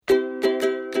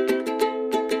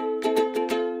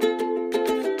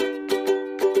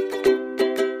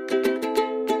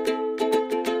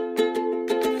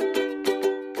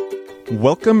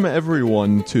Welcome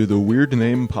everyone to the Weird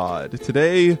Name Pod.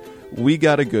 Today we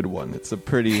got a good one. It's a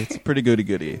pretty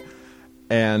goody.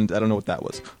 And I don't know what that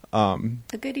was. A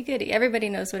goody. Everybody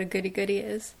knows what a goody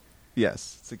is.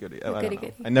 Yes, it's a goody.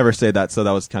 Goody. I never say that, so that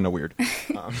was kind of weird.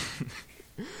 But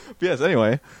yes,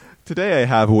 anyway, today I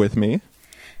have with me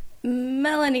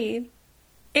Melanie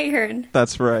Ahern.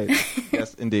 That's right.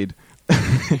 Yes, indeed.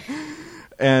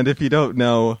 And if you don't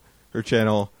know her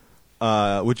channel,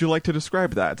 would you like to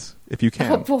describe that, if you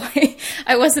can? Oh boy,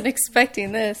 I wasn't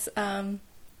expecting this. My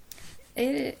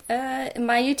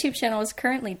YouTube channel is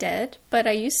currently dead, but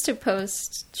I used to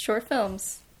post short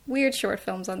films, weird short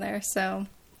films on there, so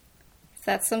if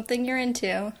that's something you're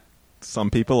into.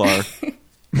 Some people are.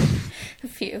 A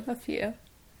few.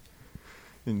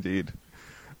 Indeed.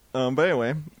 But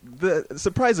anyway,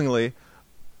 surprisingly,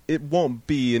 it won't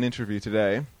be an interview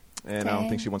today, and I don't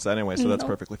think she wants that anyway, so that's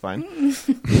perfectly fine.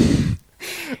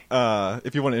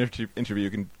 If you want an interview, you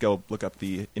can go look up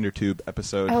the InterTube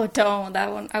episode. Oh, don't.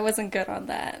 That one. I wasn't good on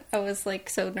that. I was,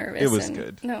 so nervous. It was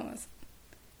good. No, it wasn't.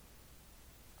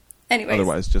 Anyways.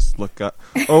 Otherwise, just look up...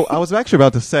 Oh, I was actually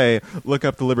about to say, look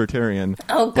up The Libertarian.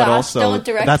 Oh, gosh, but also, don't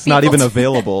direct that's people not even to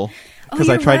available, because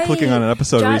I tried clicking on an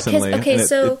episode recently.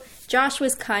 Josh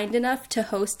was kind enough to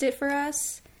host it for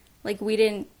us. We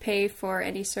didn't pay for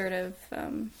any sort of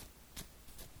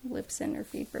Libsyn or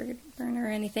Feedburner or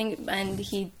anything, and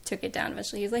he took it down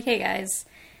eventually. He's like, hey guys,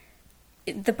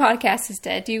 the podcast is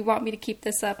dead. Do you want me to keep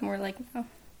this up? And we're like, no.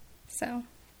 So.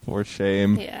 For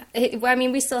shame. Yeah.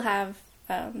 We still have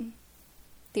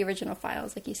the original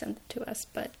files, he sent them to us,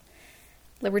 but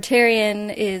Libertarian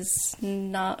is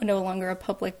no longer a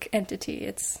public entity.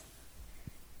 It's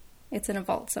in a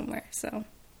vault somewhere, so.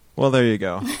 Well, there you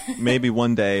go. Maybe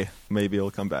one day, maybe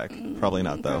it'll come back. Probably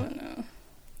not, though. I don't know.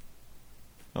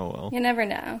 Oh, well. You never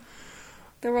know.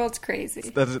 The world's crazy.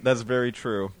 That's very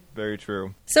true. Very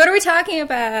true. So what are we talking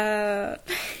about?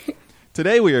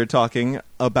 Today we are talking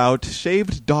about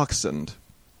shaved dachshund.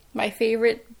 My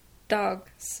favorite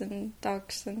dachshund.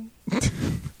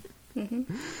 Mm-hmm.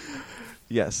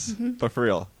 Yes, but for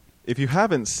real. If you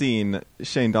haven't seen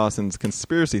Shane Dawson's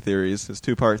Conspiracy Theories, his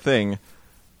two-part thing,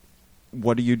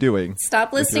 what are you doing?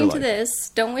 Stop listening to this.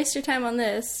 Don't waste your time on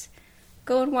this.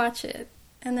 Go and watch it.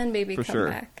 And then maybe come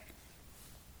back.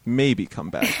 Maybe come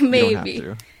back. Maybe. You don't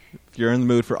have to. If you're in the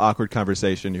mood for awkward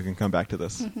conversation, you can come back to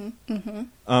this.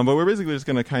 But we're basically just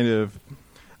going to kind of,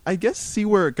 I guess, see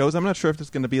where it goes. I'm not sure if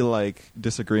there's going to be,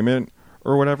 disagreement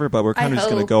or whatever, but we're kind of just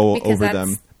going to go over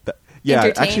them.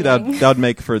 Yeah, actually, that would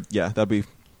make for, that'd be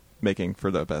making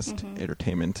for the best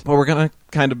entertainment. But we're going to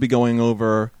kind of be going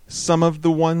over some of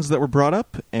the ones that were brought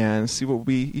up and see what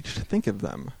we each think of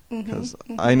them. Because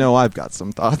I know I've got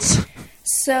some thoughts.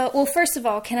 So, well, first of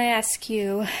all, can I ask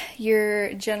you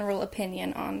your general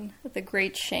opinion on the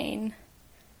Great Shane?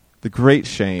 The Great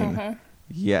Shane?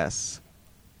 Yes.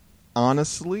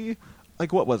 Honestly,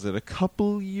 what was it? A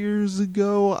couple years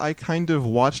ago, I kind of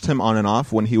watched him on and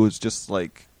off when he was just,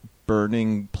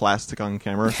 burning plastic on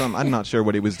camera or something. I'm not sure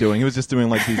what he was doing. He was just doing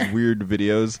these weird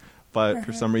videos, but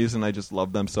for some reason I just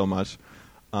loved them so much.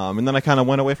 And then I kind of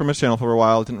went away from his channel for a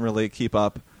while, didn't really keep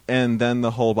up. And then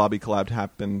the whole Bobby collab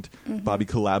happened. Bobby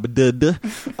collab did.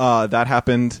 That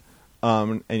happened.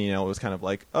 And it was kind of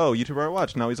oh, YouTuber I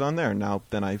watched, now he's on there.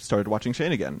 Then I started watching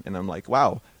Shane again. And I'm like,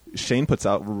 wow, Shane puts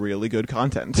out really good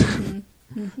content.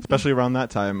 Especially around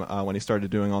that time when he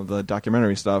started doing all the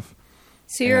documentary stuff.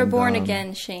 So you're a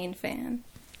born-again Shane fan?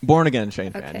 Born-again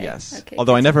Shane fan, yes. Okay,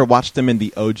 although I never watched him in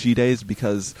the OG days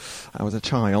because I was a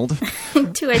child.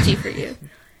 Too edgy for you.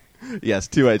 Yes,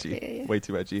 too edgy. Yeah. Way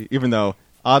too edgy. Even though,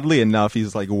 oddly enough,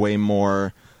 he's way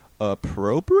more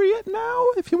appropriate now,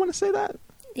 if you want to say that.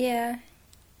 Yeah.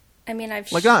 I mean, I've...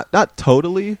 not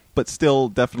totally, but still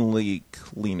definitely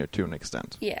cleaner to an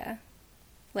extent. Yeah.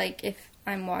 If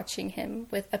I'm watching him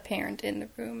with a parent in the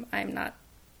room, I'm not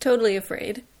totally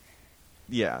afraid.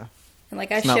 Yeah. And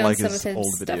I've shown some of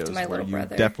his stuff to my little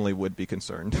brother. You definitely would be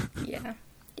concerned. Yeah.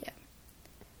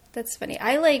 That's funny.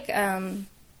 I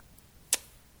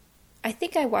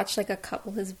think I watched a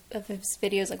couple of his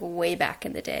videos way back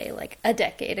in the day, a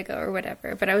decade ago or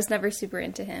whatever, but I was never super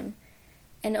into him.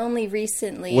 And only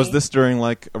recently... Was this during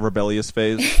a rebellious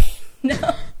phase?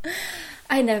 No.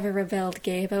 I never rebelled,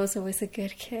 Gabe. I was always a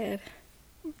good kid.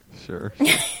 Sure.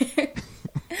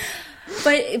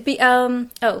 But,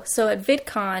 so at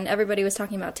VidCon, everybody was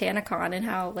talking about TanaCon and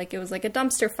how, it was a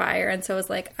dumpster fire, and so it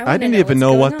was I didn't even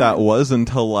know what that was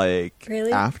until,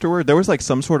 really? Afterward. There was,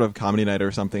 some sort of comedy night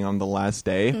or something on the last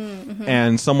day,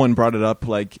 and someone brought it up,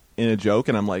 in a joke,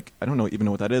 and I'm I don't even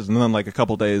know what that is, and then, a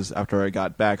couple days after I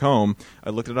got back home,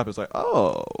 I looked it up, it was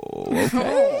oh,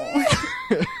 okay.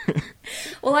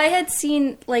 Well, I had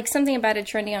seen like something about it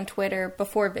trending on Twitter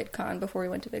before VidCon, before we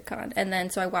went to VidCon, and then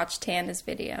so I watched Tana's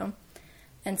video,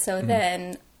 and so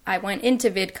then I went into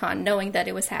VidCon knowing that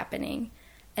it was happening,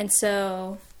 and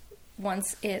so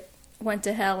once it went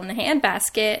to hell in the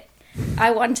handbasket,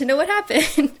 I wanted to know what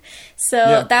happened.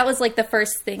 So that was like the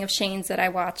first thing of Shane's that I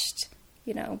watched,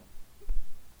 you know,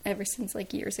 ever since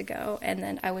like years ago, and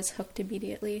then I was hooked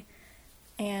immediately,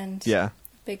 and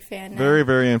big fan now. Very,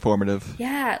 very informative.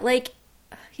 Yeah, like,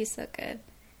 he's so good.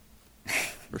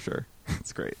 For sure.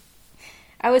 It's great.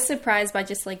 I was surprised by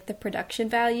just, like, the production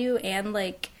value and,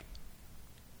 like,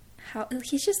 how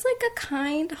he's just, like, a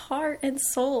kind heart and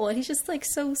soul. And he's just, like,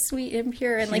 so sweet and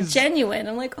pure and, like, genuine.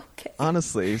 I'm like, okay.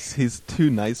 Honestly, he's too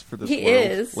nice for this world. He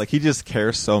is. Like, he just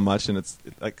cares so much, and it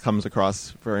like, comes across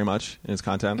very much in his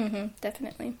content. Mm-hmm,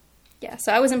 definitely. Yeah,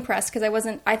 so I was impressed because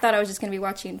I thought I was just going to be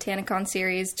watching TanaCon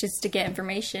series just to get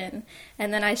information.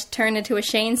 And then I turned into a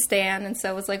Shane stan, and so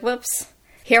I was like, whoops,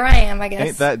 here I am, I guess.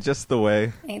 Ain't that just the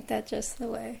way? Ain't that just the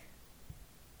way?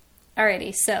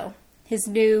 Alrighty, so his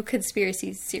new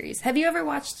conspiracy series. Have you ever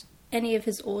watched any of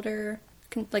his older,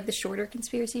 like the shorter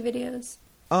conspiracy videos?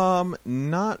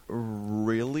 Not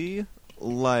really.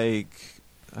 Like,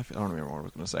 I don't remember what I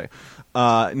was going to say.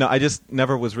 No, I just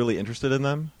never was really interested in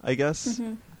them, I guess.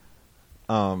 Mm-hmm.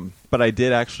 But I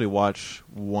did actually watch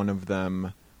one of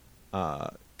them,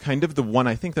 kind of the one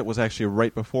I think that was actually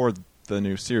right before the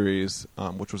new series,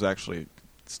 which was actually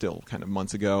still kind of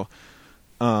months ago.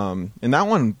 And that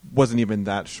one wasn't even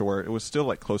that short. It was still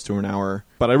like close to an hour,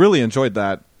 but I really enjoyed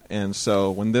that. And so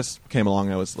when this came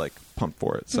along, I was like pumped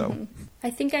for it. So I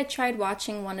think I tried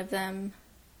watching one of them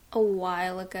a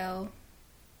while ago,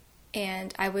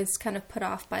 and I was kind of put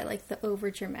off by like the over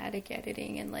dramatic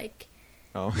editing and like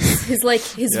his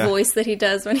voice that he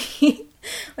does when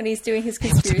he's doing his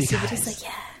conspiracy, but he's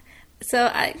like,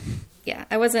 So I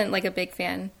wasn't like a big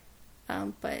fan,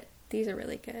 but these are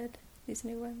really good, these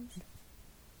new ones.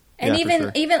 And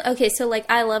even okay, so like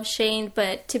I love Shane,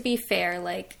 but to be fair,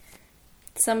 like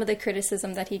some of the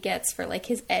criticism that he gets for like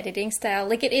his editing style,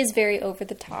 like it is very over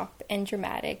the top and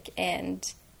dramatic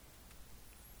and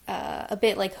a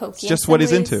bit like hokey. It's just what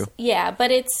he's into. Yeah,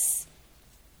 but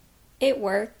it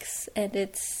works, and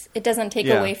it doesn't take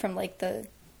away from like the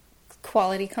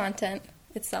quality content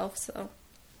itself. So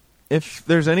if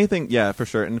there's anything, for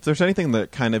sure, and if there's anything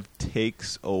that kind of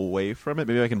takes away from it,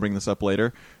 maybe I can bring this up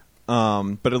later.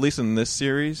 But at least in this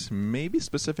series, maybe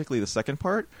specifically the second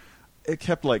part, it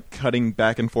kept like cutting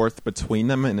back and forth between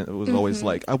them, and it was always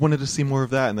like I wanted to see more of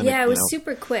that. And then it was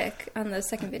super quick on the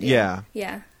second video.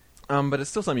 Yeah. But it's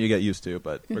still something you get used to.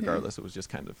 But regardless, it was just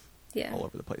kind of all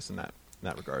over the place in that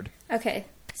regard. Okay,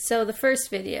 so the first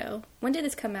video, when did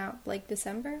this come out? Like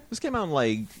December? This came out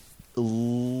like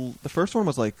the first one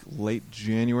was like late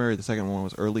January. The second one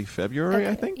was early February,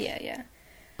 I think. Yeah.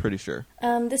 Pretty sure.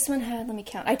 This one had, let me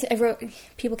count. I wrote,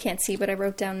 people can't see, but I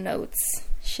wrote down notes.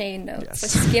 Shane notes. Yes.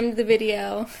 I skimmed the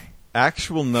video.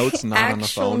 Actual notes, not on the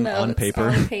phone, on paper.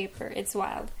 On paper. It's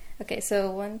wild. Okay, so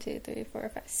 1, 2, 3, 4,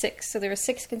 5, 6. So there were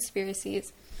 6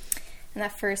 conspiracies in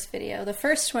that first video. The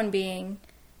first one being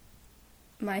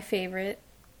my favorite,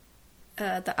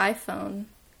 the iPhone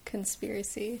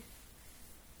conspiracy.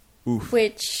 Oof.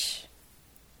 Which,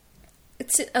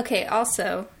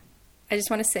 also, I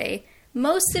just want to say,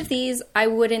 most of these I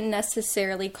wouldn't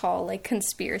necessarily call, like,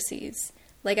 conspiracies.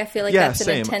 Like, I feel like that's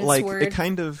an intense word. It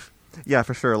kind of,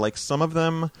 for sure. Like, some of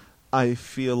them, I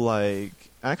feel like,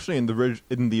 actually in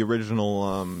the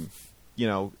original,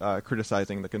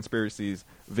 criticizing the conspiracies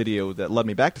video that led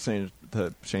me back to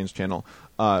Shane's channel,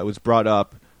 it was brought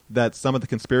up that some of the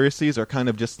conspiracies are kind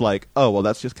of just like, oh, well,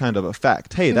 that's just kind of a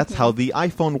fact. Hey, that's how the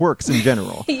iPhone works in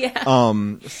general.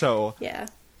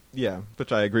 Yeah,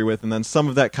 which I agree with. And then some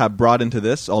of that got brought into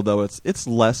this, although it's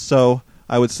less so,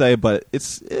 I would say, but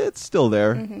it's still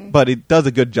there. But it does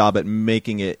a good job at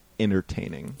making it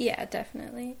entertaining. Yeah,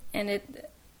 definitely. And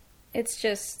it's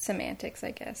just semantics,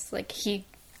 I guess. Like, he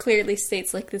clearly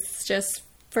states, like, this is just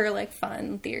for, like,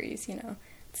 fun theories, you know.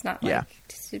 It's not, like,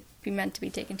 to be meant to be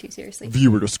taken too seriously.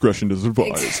 Viewer discretion is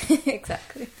advised.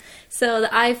 Exactly. So, the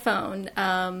iPhone,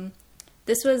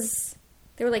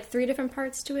 there were, like, 3 different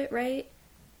parts to it, right?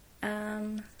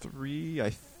 3, I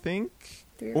think.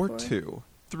 3 or 4? 2.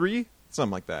 3?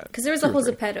 Something like that. Because there was a whole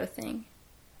Zepeto thing.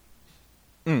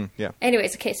 Yeah.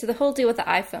 Anyways, okay, so the whole deal with the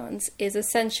iPhones is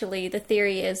essentially, the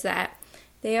theory is that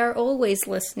they are always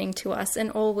listening to us and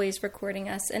always recording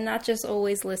us, and not just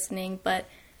always listening, but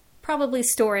probably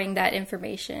storing that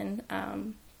information.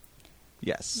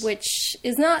 Yes. Which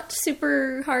is not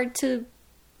super hard to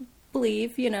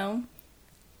believe, you know.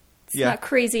 It's not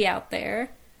crazy out there.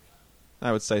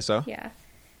 I would say so. Yeah.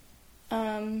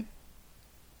 What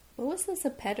was the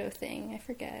Zepeto thing? I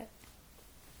forget.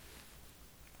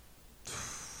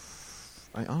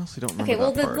 I honestly don't remember. Okay,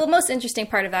 well, that part. the most interesting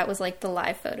part of that was like the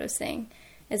live photos thing.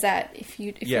 Is that if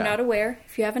you're not aware,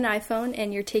 if you have an iPhone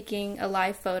and you're taking a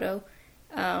live photo,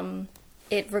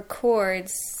 it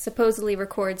supposedly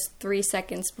records 3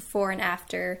 seconds before and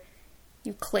after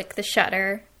you click the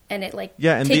shutter, and it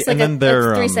takes a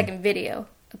 3-second video.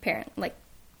 Apparently,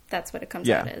 that's what it comes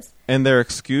out as. And their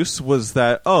excuse was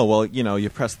that, oh well, you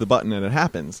press the button and it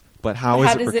happens. But how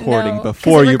is it recording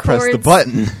before you press the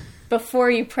button?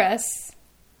 Before you press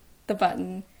the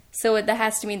button. So that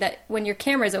has to mean that when your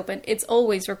camera's open, it's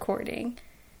always recording.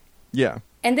 Yeah.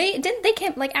 And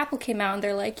Apple came out and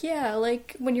they're like, yeah,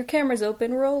 like when your camera's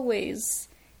open, we're always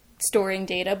storing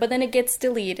data, but then it gets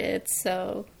deleted,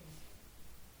 so.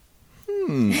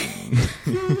 So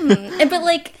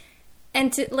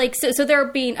they're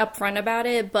being upfront about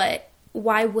it, but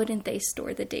why wouldn't they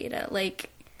store the data? Like,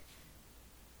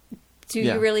 do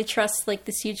you really trust like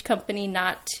this huge company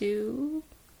not to?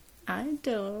 I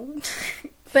don't.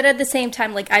 But at the same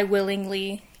time, like, I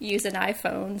willingly use an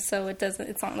iPhone, so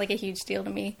it's not like a huge deal to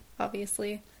me,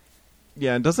 obviously.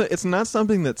 Yeah, it's not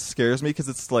something that scares me, because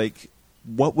it's like,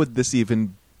 what would this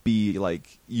even be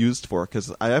like used for?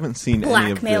 Because I haven't seen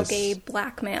any of this. Blackmail, Gabe,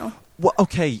 blackmail. Well,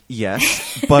 okay,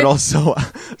 yes, but also,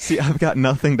 see, I've got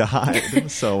nothing to hide,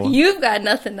 so. You've got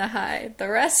nothing to hide. The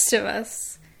rest of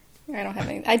us, I don't have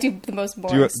anything. I do the most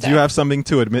boring stuff. Do you have something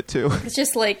to admit to? It's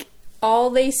just like,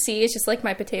 all they see is just like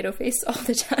my potato face all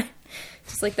the time.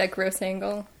 Just like that gross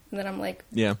angle. And then I'm like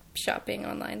shopping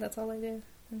online. That's all I do.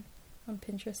 And on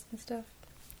Pinterest and stuff.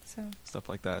 So stuff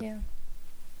like that. Yeah.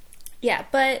 Yeah,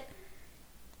 but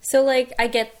so like I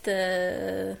get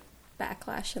the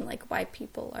backlash and like why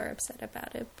people are upset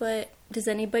about it. But does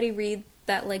anybody read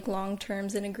that like long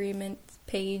terms and agreement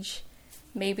page?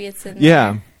 Maybe it's in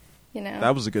there.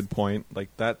 That was a good point.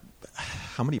 Like that,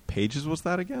 how many pages was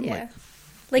that again? Yeah.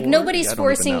 Like, nobody's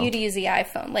forcing you to use the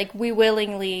iPhone. Like, we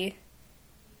willingly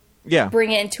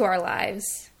bring it into our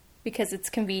lives because it's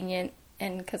convenient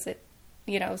and because it,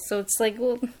 so it's like,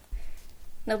 well,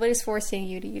 nobody's forcing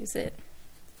you to use it.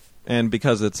 And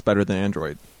because it's better than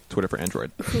Android. Twitter for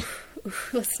Android.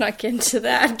 Let's not get into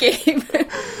that game.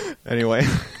 Anyway.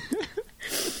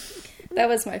 That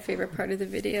was my favorite part of the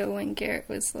video when Garrett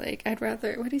was like, I'd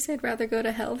rather go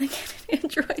to hell than get an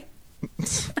Android.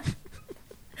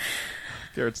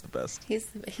 Garrett's the best.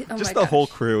 The whole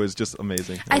crew is just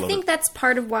amazing. I think that's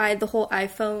part of why the whole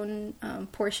iPhone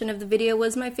portion of the video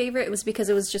was my favorite. It was because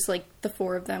it was just like the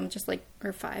four of them,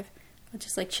 or five,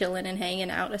 just like chilling and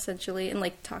hanging out essentially, and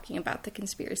like talking about the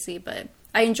conspiracy. But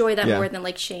I enjoy that more than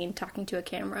like Shane talking to a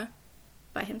camera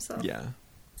by himself. Yeah.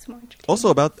 It's more entertaining.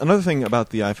 Also, another thing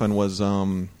about the iPhone was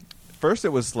first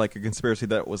it was like a conspiracy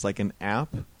that it was like an app,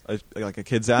 like a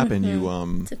kid's app, and you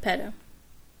Zepeto.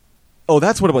 Oh,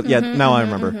 that's what it was. Yeah, now I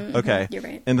remember. Okay. You're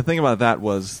right. And the thing about that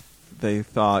was they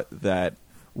thought that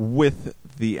with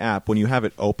the app, when you have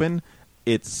it open,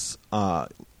 it's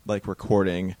like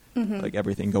recording like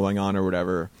everything going on or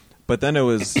whatever. But then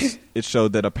it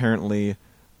showed that apparently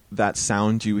that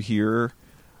sound you hear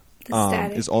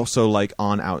is also like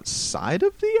on outside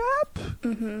of the app.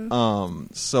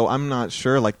 So I'm not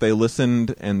sure. Like they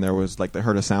listened and there was like they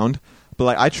heard a sound. But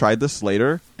like I tried this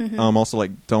later. Also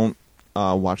like don't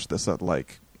watch this at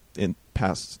like in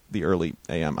past the early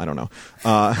AM. I don't know,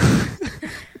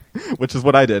 which is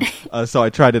what I did. So I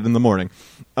tried it in the morning,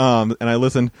 and I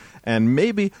listened. And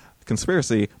maybe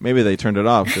conspiracy. Maybe they turned it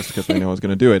off just because they knew I was going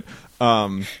to do it.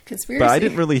 Conspiracy. But I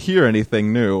didn't really hear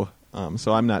anything new,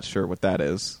 so I'm not sure what that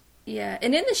is. Yeah,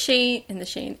 and in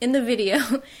the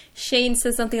video, Shane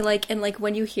says something like, "And like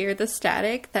when you hear the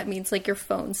static, that means like your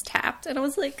phone's tapped." And I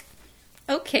was like,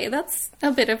 okay, that's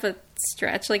a bit of a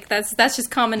stretch. Like that's just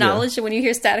common knowledge that when you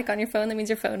hear static on your phone, that means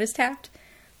your phone is tapped.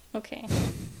 Okay,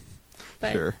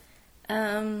 but sure.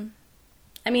 I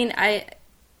mean,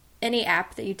 any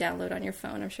app that you download on your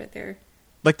phone, I'm sure they're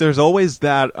like there's always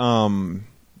that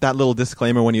that little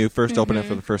disclaimer when you first open it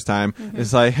for the first time.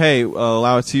 It's like, hey,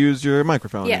 allow it to use your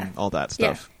microphone and all that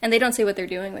stuff. Yeah. And they don't say what they're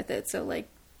doing with it, so like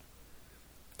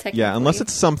technically, yeah, unless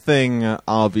it's something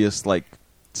obvious like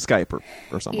Skype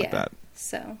or something like that.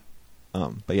 So,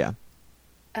 but yeah,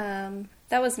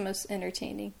 that was the most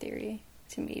entertaining theory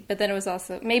to me. But then it was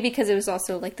also maybe because it was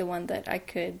also like the one that I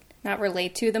could not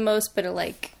relate to the most, but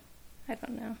like I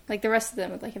don't know, like the rest of them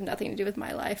would like have nothing to do with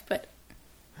my life. But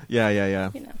yeah,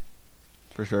 you know,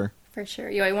 for sure.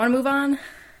 You want to move on?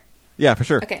 Yeah, for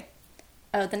sure. Okay.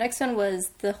 Oh, the next one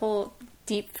was the whole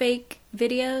deepfake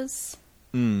videos.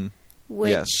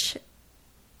 Which, yes.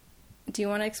 Do you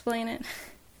want to explain it?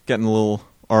 Getting a little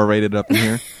R-rated up in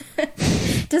here.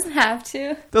 Doesn't have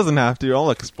to. Doesn't have to. I'll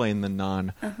explain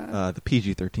the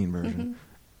PG-13 version,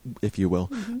 if you will.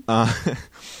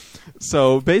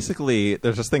 So basically,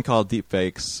 there's this thing called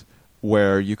deepfakes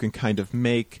where you can kind of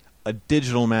make a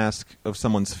digital mask of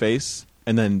someone's face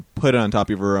and then put it on top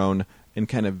of your own and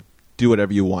kind of do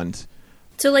whatever you want.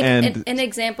 So, like, an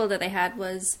example that they had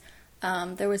was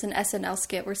there was an SNL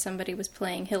skit where somebody was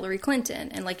playing Hillary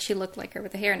Clinton, and, like, she looked like her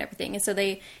with the hair and everything. And so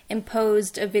they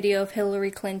imposed a video of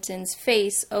Hillary Clinton's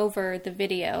face over the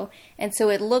video, and so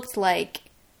it looked like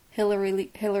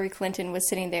Hillary Clinton was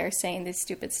sitting there saying this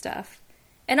stupid stuff.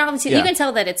 And obviously, you can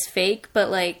tell that it's fake, but,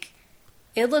 like,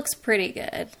 it looks pretty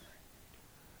good.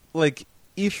 Like,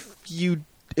 if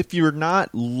you're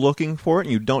not looking for it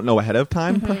and you don't know ahead of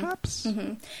time, perhaps.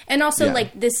 And also,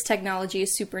 like, this technology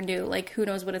is super new. Like, who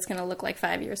knows what it's going to look like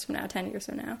 5 years from now, 10 years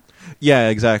from now. Yeah,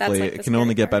 exactly. Like, it can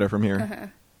only get better from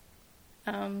here.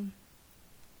 And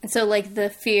so, like, the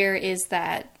fear is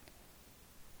that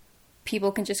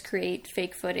people can just create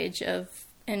fake footage of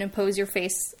and impose your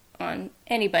face on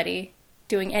anybody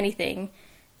doing anything,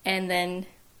 and then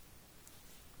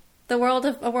a world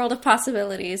of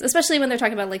possibilities, especially when they're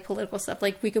talking about, like, political stuff.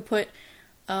 Like, we could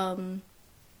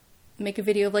make a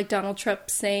video of, like, Donald Trump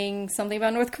saying something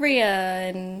about North Korea,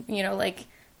 and, you know, like,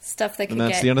 stuff that could get...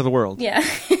 And that's the end of the world. Yeah.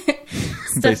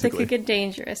 Stuff that could get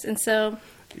dangerous. And so...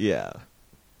 Yeah.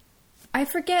 I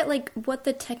forget, like, what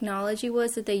the technology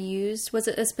was that they used. Was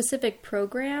it a specific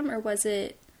program, or was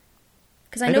it...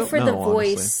 Because I know for the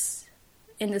voice...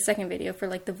 In the second video, for,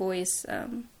 like, the voice...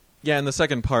 yeah, in the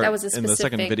second part, that was a specific in the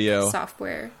second video,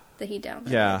 software that he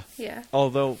downloaded. Yeah. Yeah.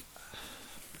 Although,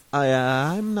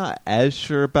 I'm not as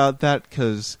sure about that,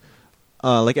 because,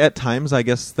 like, at times, I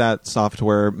guess that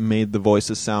software made the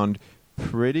voices sound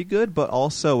pretty good, but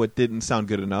also it didn't sound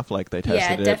good enough. Like, they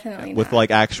tested it with,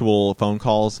 like, actual phone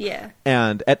calls. Yeah.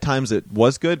 And at times it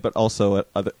was good, but also at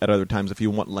other times, if you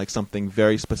want, like, something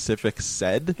very specific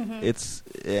said,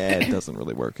 it doesn't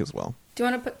really work as well. Do you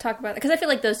want to talk about that? Because I feel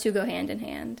like those two go hand in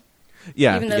hand.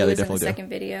 Yeah, even though yeah, it they was in the definitely second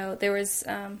video, there was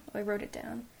I wrote it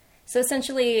down. So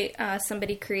essentially,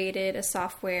 somebody created a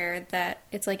software that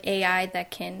it's like AI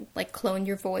that can, like, clone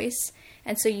your voice,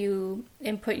 and so you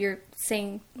input your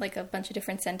saying, like, a bunch of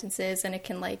different sentences, and it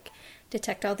can, like,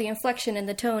 detect all the inflection and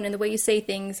the tone and the way you say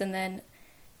things, and then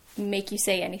make you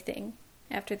say anything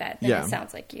after that. Then it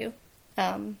sounds like you.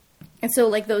 And so,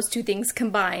 like, those two things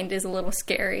combined is a little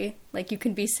scary. Like, you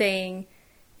can be saying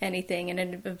anything in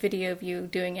a video of you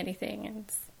doing anything.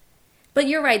 But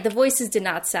you're right, the voices did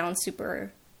not sound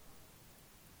super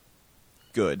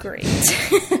good. Great.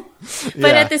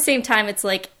 But at the same time, it's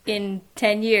like, in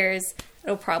 10 years,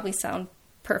 it'll probably sound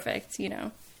perfect, you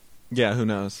know? Yeah, who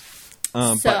knows?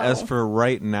 But as for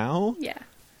right now... Yeah.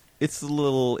 It's a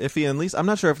little iffy, at least. I'm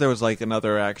not sure if there was, like,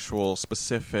 another actual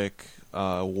specific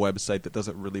website that does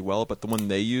it really well, but the one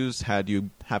they use had you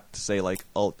have to say, like,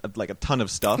 a ton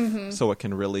of stuff so it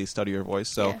can really study your voice.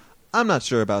 So I'm not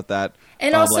sure about that.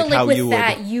 And also, like with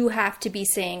that, you have to be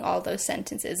saying all those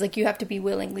sentences. Like, you have to be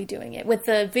willingly doing it. With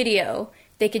the video,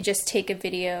 they could just take a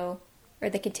video,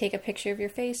 or they could take a picture of your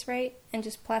face, right? And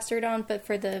just plaster it on. But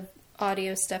for the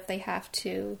audio stuff, they have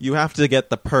to... You have to get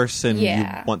the person you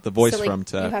want the voice from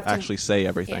to actually say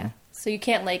everything. Yeah. So you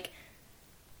can't, like,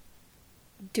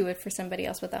 do it for somebody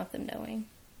else without them knowing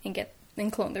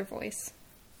and clone their voice.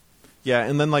 Yeah,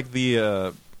 and then, like,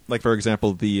 the like, for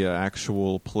example, the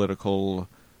actual political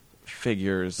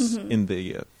figures in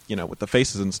the you know, with the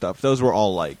faces and stuff, those were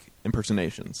all, like,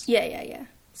 impersonations. Yeah.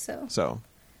 So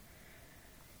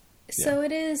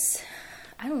it is,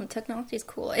 I don't know, technology is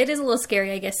cool. It is a little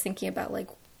scary, I guess, thinking about, like,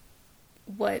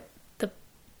 what the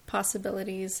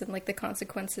possibilities and, like, the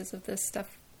consequences of this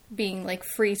stuff being, like,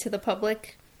 free to the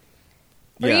public.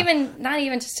 Or even, not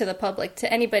even just to the public,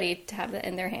 to anybody to have that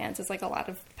in their hands is, like, a lot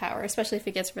of power, especially if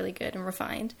it gets really good and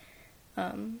refined.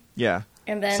 Yeah.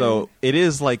 And then... So it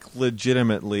is, like,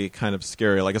 legitimately kind of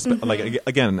scary. Like, like,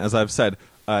 again, as I've said,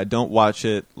 don't watch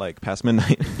it, like, past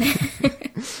midnight.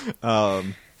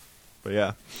 But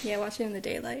yeah. Yeah, watch it in the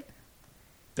daylight.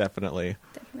 Definitely.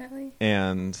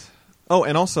 And... Oh,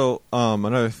 and also,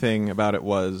 another thing about it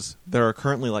was there are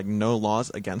currently, like, no laws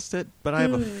against it, but I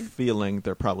have a feeling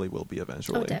there probably will be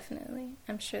eventually. Oh, definitely.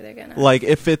 I'm sure they're gonna... Like,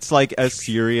 if it's, like, as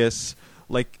serious,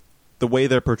 like, the way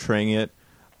they're portraying it,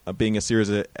 being as serious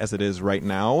as it is right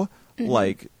now,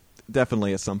 like,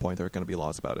 definitely at some point there are going to be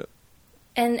laws about it.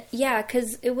 And, yeah,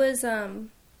 because it was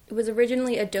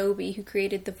originally Adobe who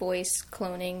created the voice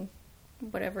cloning,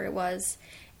 whatever it was,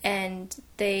 and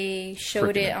they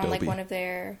showed it on, like, one of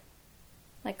their...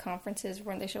 like conferences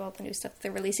when they show all the new stuff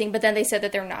they're releasing, but then they said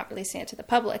that they're not releasing it to the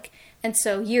public. And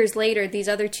so years later, these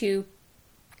other two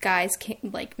guys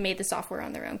made the software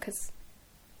on their own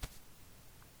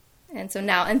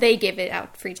and they gave it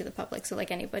out free to the public, so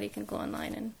like anybody can go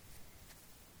online and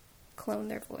clone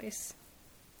their voice.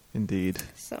 Indeed.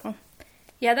 So,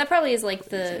 yeah, that probably is like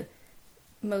the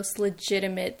most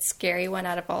legitimate, scary one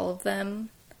out of all of them.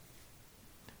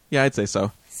 Yeah, I'd say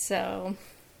so. So,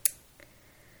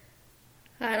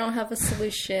 I don't have a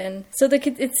solution. So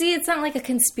it's not like a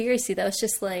conspiracy though. It's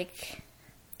just like,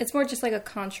 it's more just like a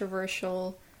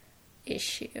controversial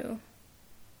issue.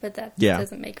 But that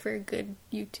doesn't make for a good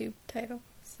YouTube title.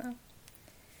 So,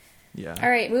 yeah. All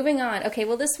right, moving on. Okay,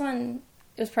 well, this one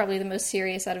was probably the most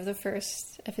serious out of the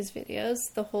first of his videos.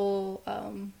 The whole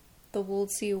the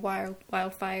Woolsey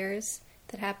wildfires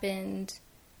that happened.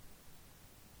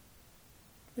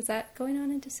 Was that going on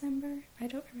in December? I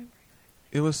don't remember.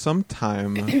 It was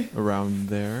sometime around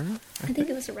there. I think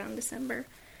it was around December.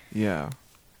 Yeah.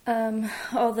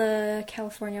 All the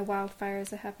California wildfires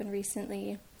that happened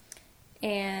recently.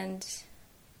 And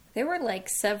there were like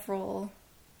several,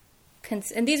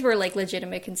 and these were like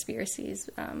legitimate conspiracies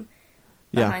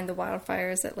behind the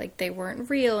wildfires, that like they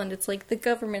weren't real, and it's like the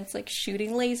government's like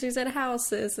shooting lasers at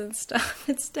houses and stuff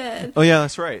instead. Oh yeah,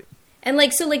 that's right. And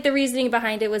like, so like the reasoning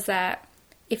behind it was that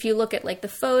if you look at like the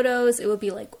photos, it would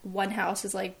be like one house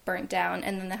is like burnt down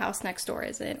and then the house next door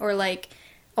isn't, or like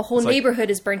a whole neighborhood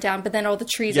is burnt down, but then all the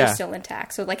trees are still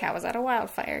intact. So like, how was that a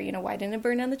wildfire? You know, why didn't it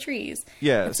burn down the trees?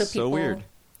 Yeah, and so people weird.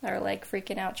 Are like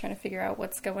freaking out, trying to figure out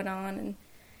what's going on.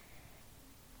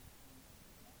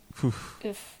 And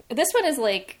this one is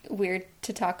like weird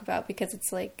to talk about because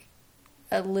it's like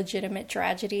a legitimate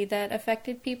tragedy that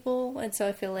affected people, and so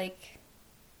I feel like,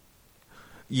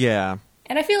 yeah,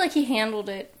 and I feel like he handled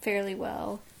it fairly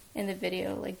well in the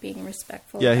video, like being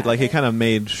respectful. Yeah, he kind of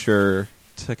made sure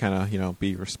to kind of,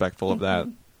 be respectful of that.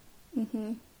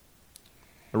 Mm-hmm.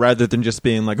 Rather than just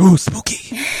being like, ooh,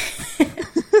 spooky.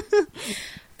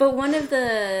 But one of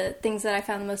the things that I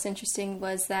found the most interesting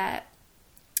was that,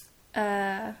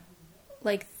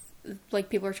 like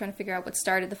people were trying to figure out what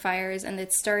started the fires, and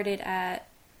it started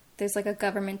there's like a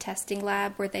government testing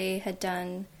lab where they had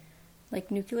done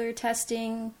like nuclear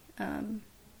testing, in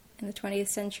the 20th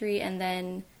century, and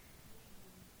then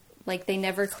like they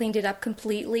never cleaned it up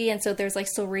completely, and so there's like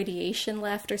still radiation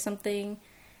left or something,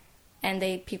 and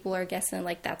people are guessing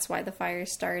like that's why the fire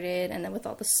started. And then with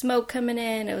all the smoke coming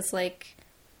in, it was like,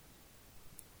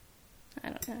 I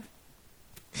don't know.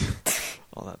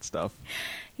 All that stuff.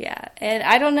 Yeah, and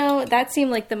I don't know, that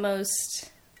seemed like the most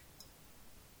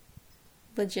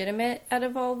legitimate out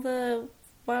of all the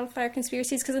wildfire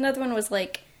conspiracies, because another one was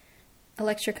like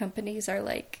electric companies are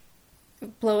like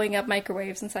blowing up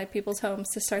microwaves inside people's homes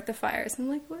to start the fires. I'm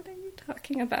like, what are you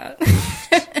talking about?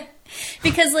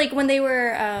 Because like when they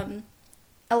were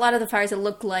a lot of the fires, it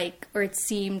looked like, or it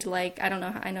seemed like, I don't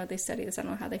know, I know they study this, I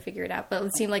don't know how they figure it out, but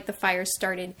it seemed like the fires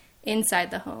started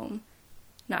inside the home,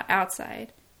 not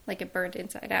outside, like it burned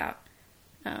inside out.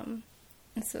 And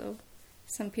so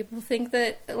some people think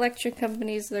that electric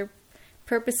companies are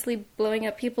purposely blowing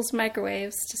up people's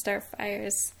microwaves to start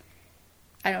fires.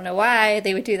 I don't know why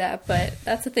they would do that, but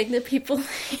that's a thing that people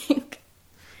think.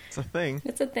 It's a thing.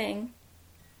 It's a thing.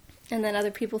 And then other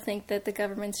people think that the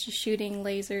government's just shooting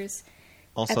lasers.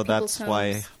 Also, that's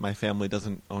why my family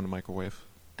doesn't own a microwave.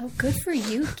 Oh, good for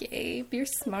you, Gabe. You're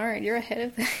smart. You're ahead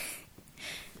of the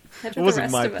It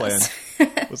wasn't my plan.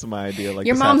 It wasn't my idea. Like,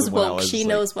 your mom's woke. She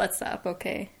knows what's up,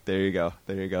 okay? There you go.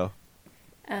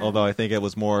 Although I think it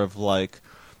was more of like,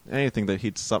 anything that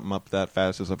heats something up that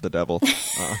fast is of the devil.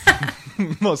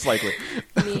 Most likely.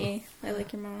 Me. I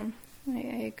like your mom.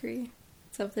 I agree.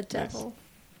 It's of the devil.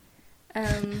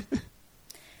 Nice.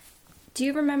 Do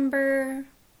you remember...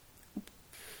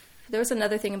 There was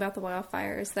another thing about the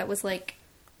wildfires that was like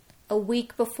a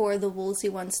week before the Woolsey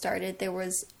one started. There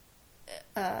was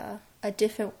a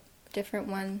different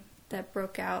one that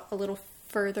broke out a little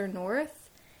further north,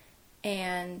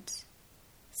 and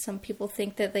some people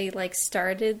think that they like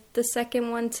started the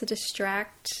second one to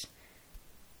distract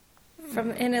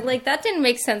from, and it like that didn't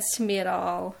make sense to me at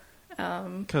all.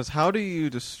 Because how do you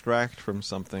distract from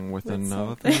something with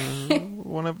another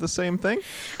one of the same thing?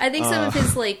 I think some of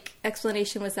his like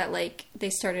explanation was that like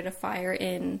they started a fire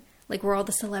in like where all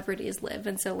the celebrities live,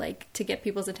 and so like to get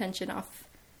people's attention off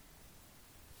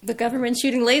the government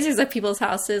shooting lasers at people's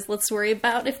houses, let's worry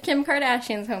about if Kim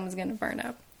Kardashian's home is going to burn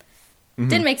up. Mm-hmm.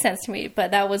 Didn't make sense to me,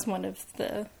 but that was one of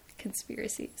the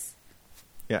conspiracies.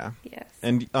 Yeah. Yes.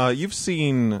 And you've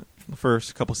seen the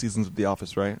first couple seasons of The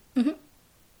Office, right? Mm-hmm.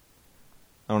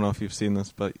 I don't know if you've seen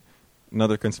this, but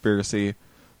another conspiracy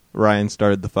Ryan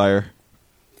started the fire.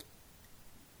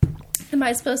 Am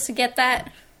I supposed to get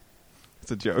that?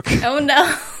 It's a joke. Oh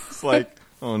no. It's like,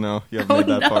 oh no, you haven't Oh, made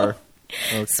that no. far.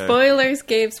 Okay. Spoilers,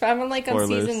 Gabe. I'm on Spoilers.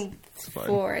 season It's fine.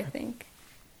 4, I think.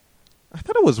 I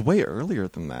thought it was way earlier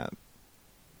than that.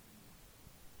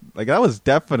 Like, that was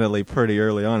definitely pretty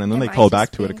early on, and then Am they I called just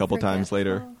back to it a being couple times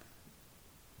later. forgetful?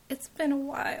 It's been a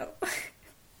while.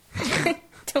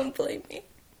 Don't blame me.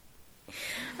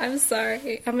 I'm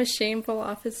sorry. I'm a shameful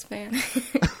Office fan.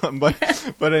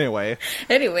 but anyway,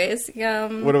 Anyways,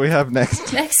 what do we have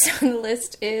next? next on the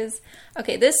list is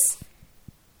okay. This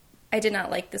I did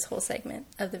not like this whole segment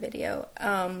of the video.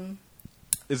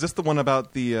 Is this the one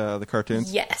about the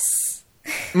cartoons? Yes.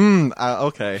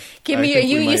 Okay. Give I me think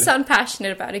we you might- sound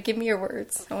passionate about it. Give me your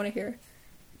words. I want to hear.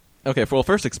 Okay, well,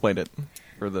 first explain it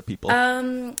for the people.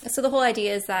 So the whole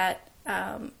idea is that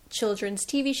children's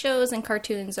TV shows and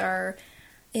cartoons are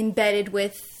embedded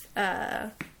with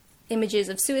images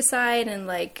of suicide and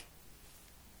like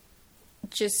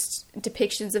just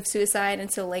depictions of suicide, and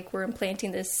so like we're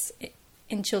implanting this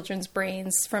in children's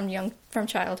brains from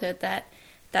childhood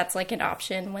that's like an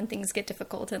option when things get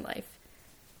difficult in life.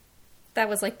 That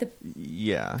was like the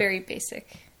Yeah. very basic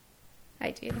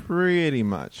idea. Pretty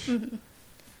much. Mm-hmm.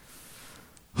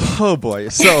 Oh boy.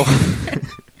 So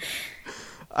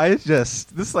this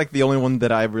is like the only one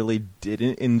that I really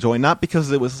didn't enjoy. Not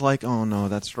because it was like, oh no,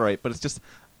 that's right, but it's just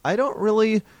I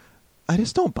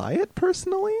just don't buy it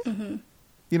personally. Mm-hmm.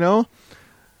 You know?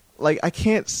 Like, I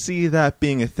can't see that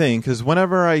being a thing, because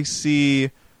whenever I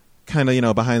see kind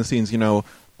of, behind the scenes,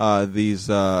 these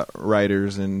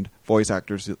writers and voice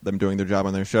actors, them doing their job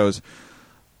on their shows,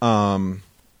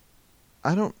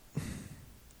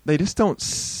 they just don't,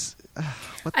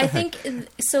 what the I heck? think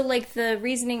so. Like the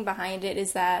reasoning behind it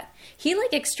is that he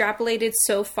like extrapolated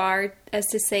so far as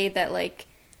to say that like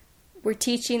we're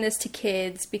teaching this to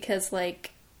kids because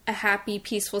like a happy,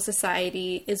 peaceful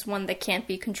society is one that can't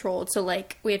be controlled. So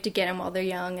like we have to get them while they're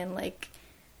young and like.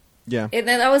 Yeah. And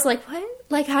then I was like, what?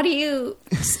 Like, how do you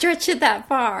stretch it that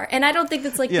far? And I don't think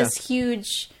that's like this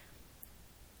huge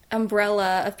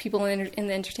umbrella of people in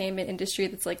the entertainment industry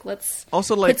that's like, let's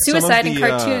Also, like, put suicide some in of the,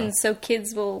 cartoons so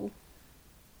kids will.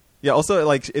 Yeah, also,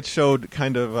 like, it showed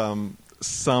kind of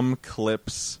some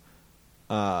clips,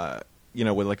 with,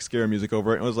 like, scary music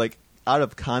over it. And it was, like, out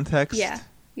of context. Yeah,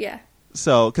 yeah.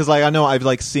 So, because, like, I know I've,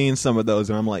 like, seen some of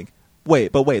those, and I'm like,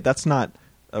 wait, that's not...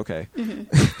 Okay.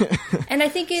 Mm-hmm. And I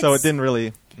think it's... So it didn't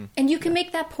really... And you can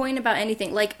make that point about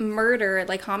anything. Like, murder,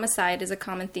 like, homicide is a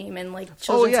common theme in, like,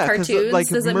 children's cartoons. Like,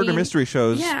 Does it murder mean... mystery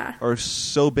shows Yeah. are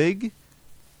so big.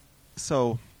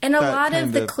 So... And a that lot of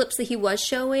kind the clips that he was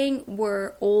showing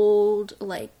were old,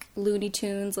 like, Looney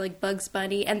Tunes, like Bugs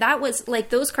Bunny. And that was,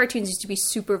 like, those cartoons used to be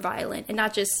super violent. And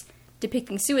not just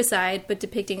depicting suicide, but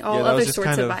depicting all other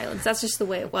sorts of violence. That's just the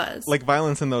way it was. Like,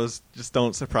 violence in those just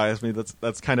don't surprise me.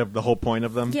 That's kind of the whole point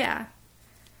of them. Yeah.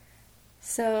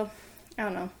 So, I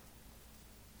don't know.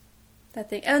 That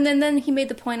thing. And then he made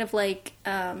the point of, like,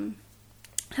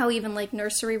 how even, like,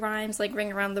 nursery rhymes, like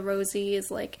Ring Around the Rosie is,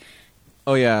 like...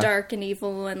 Oh, yeah. Dark and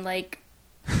evil, and like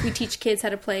we teach kids how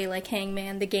to play like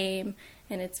Hangman the game,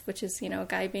 and which is a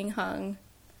guy being hung.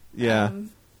 Yeah,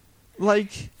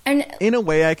 like and in a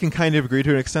way I can kind of agree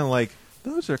to an extent. Like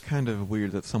those are kind of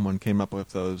weird that someone came up with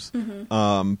those.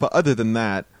 Mm-hmm. But other than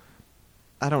that,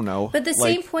 I don't know. But the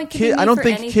like, same point could be made I don't for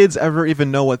think any... kids ever even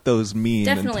know what those mean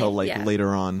Definitely, until like yeah.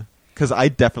 later on. Because I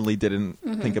definitely didn't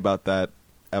Mm-hmm. think about that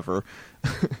ever.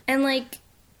 And like.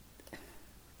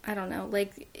 I don't know,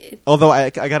 like... Although I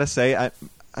gotta say, I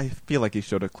feel like he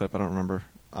showed a clip, I don't remember.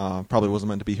 Probably wasn't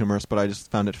meant to be humorous, but I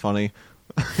just found it funny.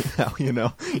 How,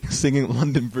 singing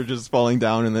London Bridges Falling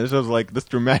Down, and then it shows like this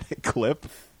dramatic clip.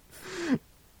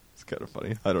 It's kind of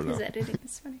funny. I don't know. His editing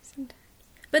is funny sometimes.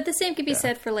 But the same could be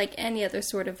said for like any other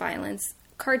sort of violence.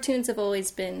 Cartoons have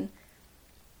always been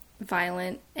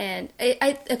violent, and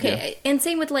and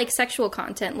same with like sexual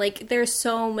content. Like there's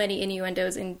so many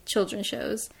innuendos in children's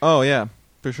shows. Oh, yeah.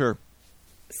 For sure.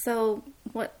 So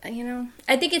what I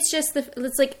think it's just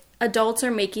it's like adults are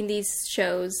making these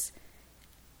shows,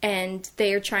 and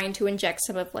they are trying to inject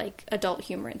some of like adult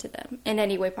humor into them in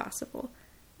any way possible.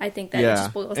 I think that it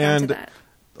just boils down to that.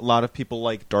 A lot of people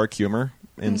like dark humor,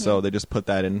 and so they just put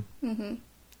that in. Mm-hmm.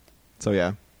 So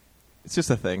yeah, it's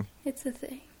just a thing. It's a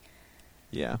thing.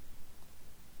 Yeah.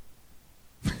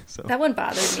 So that one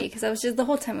bothered me because I was just the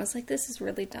whole time I was like, this is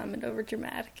really dumb and over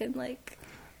dramatic and like.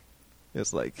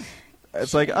 It's like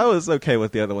I was okay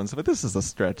with the other ones, but this is a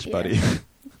stretch, buddy. Yeah.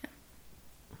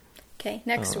 Okay,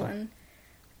 next one.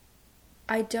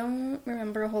 I don't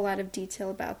remember a whole lot of detail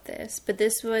about this, but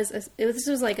this was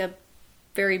like a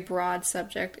very broad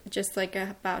subject, just like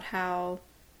about how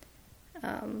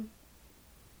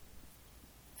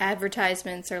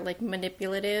advertisements are like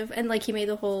manipulative, and like he made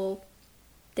the whole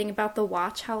thing about the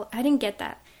watch. How I didn't get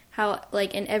that. How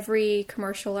like in every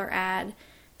commercial or ad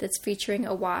that's featuring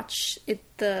a watch,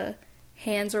 the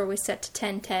hands are always set to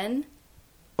 10:10.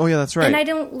 Oh yeah, that's right. And I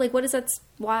don't like. What is that?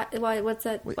 What's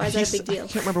that? Why is that a big deal? I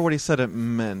can't remember what he said it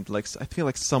meant. Like I feel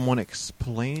like someone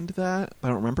explained that. I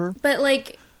don't remember. But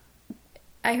like,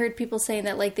 I heard people saying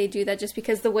that like they do that just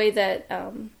because the way that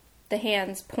the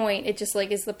hands point, it just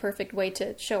like is the perfect way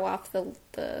to show off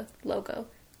the logo,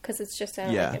 because it's just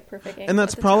at like a perfect angle. And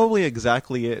that's probably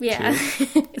exactly it. Yeah,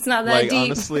 too. it's not that like, deep.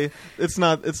 Honestly, it's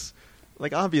not. It's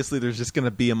like obviously there's just going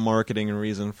to be a marketing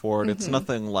reason for it. It's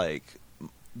nothing like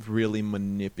really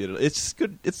manipulative. It's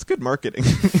good. It's good marketing.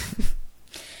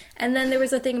 And then there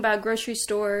was a thing about grocery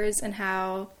stores and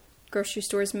how grocery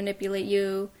stores manipulate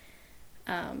you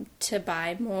to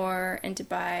buy more and to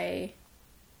buy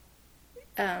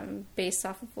based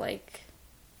off of like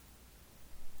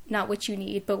not what you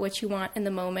need but what you want in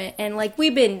the moment. And like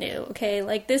we've been new, okay,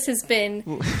 like this has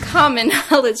been common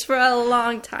knowledge for a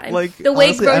long time. Like the way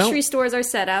honestly, grocery stores are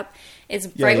set up is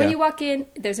when you walk in,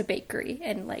 there's a bakery,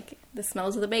 and like the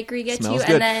smells of the bakery get you,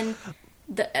 good. and then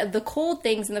the cold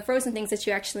things and the frozen things that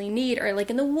you actually need are like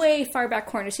in the way far back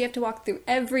corner, so you have to walk through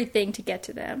everything to get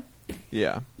to them.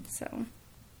 Yeah. So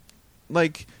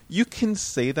like you can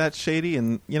say that's shady,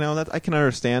 and you know that I can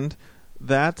understand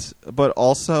that, but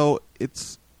also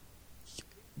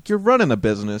you're running a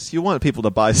business. You want people to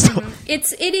buy stuff. It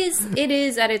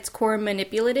is at its core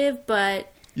manipulative,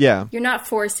 but yeah, you're not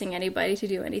forcing anybody to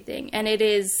do anything, and it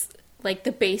is like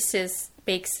the basics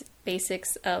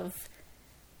of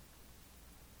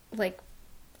like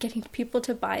getting people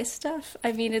to buy stuff.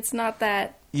 I mean, it's not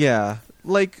that. Yeah,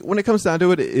 like when it comes down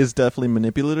to it, it is definitely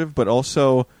manipulative, but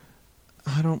also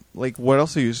I don't like what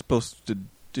else are you supposed to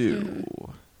do?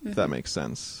 If that makes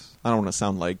sense. I don't want to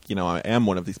sound like, you know, I am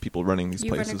one of these people running these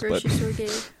places, but... You run a grocery store,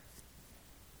 Dave?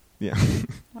 Yeah.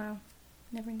 Wow.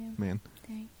 Never knew. Man.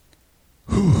 Dang.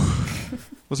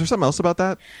 Was there something else about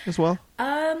that as well?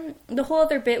 The whole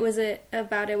other bit was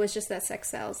just that sex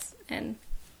sells, and...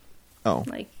 Oh.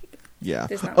 Like... Yeah.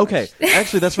 Okay.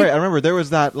 Actually, that's right. I remember there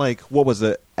was that, like, what was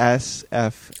it?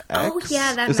 SFX? Oh,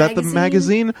 yeah, that Is that the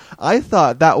magazine? I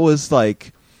thought that was,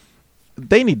 like,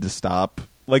 they need to stop.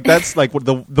 Like, that's, like, what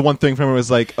the one thing from it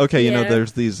was, like, okay, you know,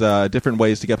 there's these different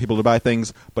ways to get people to buy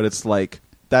things, but it's, like,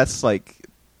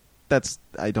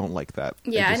 I don't like that.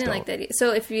 Yeah, I didn't like that either.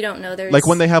 So, if you don't know, there's... Like,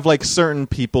 when they have, like, certain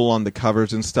people on the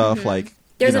covers and stuff, like,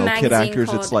 there's you know, a magazine kid actors,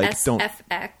 called it's, like,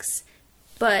 SFX,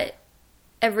 but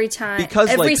every time... Because,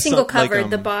 every like, single cover,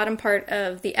 the bottom part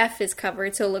of the F is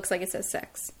covered, so it looks like it says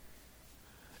sex.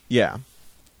 Yeah.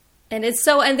 And it's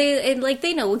so, and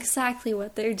they know exactly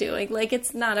what they're doing. Like,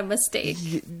 it's not a mistake.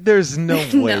 There's no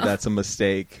way that's a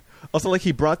mistake. Also, like,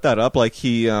 he brought that up, like,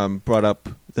 he brought up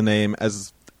the name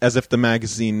as if the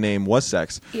magazine name was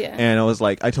sex. Yeah. And I was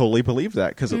like, I totally believe that,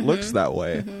 because it looks that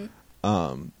way.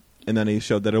 And then he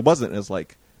showed that it wasn't, and it's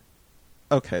like,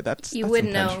 okay, that's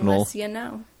wouldn't know unless you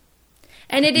know.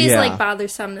 And it is, like,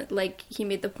 bothersome that, like, he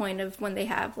made the point of when they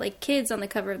have, like, kids on the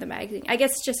cover of the magazine. I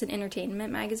guess it's just an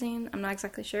entertainment magazine. I'm not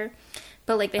exactly sure.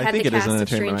 But, like, they have the cast of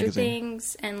Stranger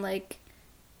Things, and, like,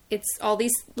 it's all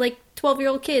these, like,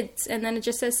 12-year-old kids, and then it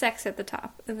just says sex at the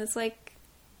top. And it's like,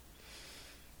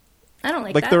 I don't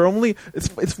like that. Like, they're only...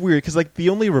 It's weird, because, like, the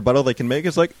only rebuttal they can make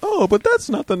is, like, oh, but that's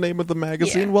not the name of the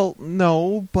magazine. Yeah. Well,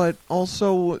 no, but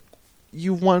also...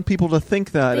 You want people to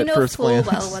think that at first glance.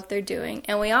 They know full well what they're doing.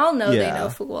 And we all know they know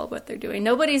full well what they're doing.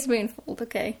 Nobody's being fooled,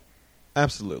 okay?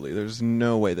 Absolutely. There's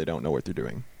no way they don't know what they're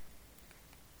doing.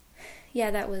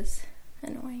 Yeah, that was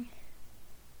annoying.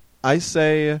 I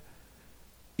say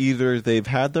either they've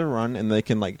had their run and they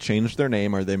can, like, change their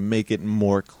name, or they make it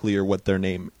more clear what their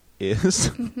name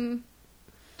is.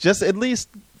 Just at least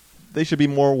they should be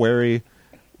more wary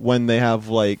when they have,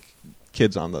 like,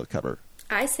 kids on the cover.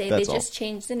 I say they just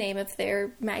change the name of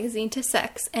their magazine to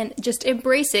sex and just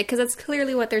embrace it, because that's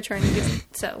clearly what they're trying to do.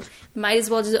 So might as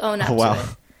well just own up to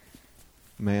it.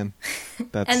 Man.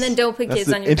 That's, and then don't put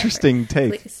kids on your interesting cover,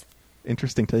 take. Please.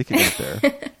 Interesting take you got there.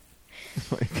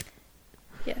 Like,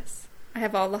 yes. I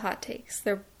have all the hot takes.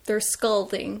 They're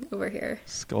scolding over here.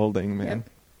 Scolding, man.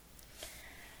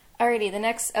 Yep. Alrighty,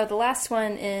 the last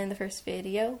one in the first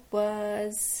video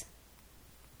was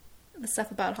the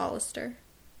stuff about Hollister.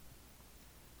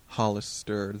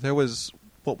 Hollister. There was,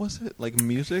 what was it? Like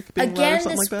music being loud or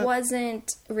something like that? Again, this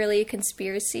wasn't really a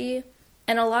conspiracy.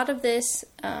 And a lot of this,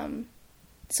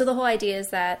 so the whole idea is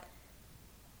that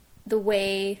the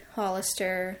way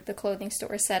Hollister, the clothing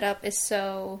store, is set up is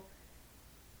so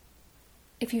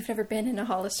if you've never been in a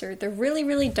Hollister, they're really,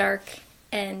 really dark,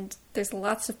 and there's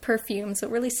lots of perfume, so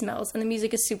it really smells, and the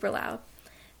music is super loud.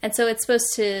 And so it's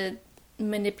supposed to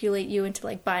manipulate you into,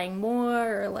 like, buying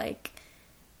more, or, like,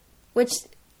 which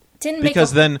didn't make...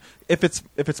 Because then, if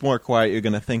it's more quiet, you're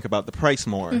going to think about the price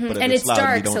more. Mm-hmm. But if and it's it's loud,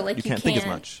 dark, you so, like, you can't think as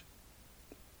much.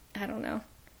 I don't know.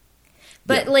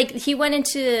 But, like, he went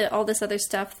into all this other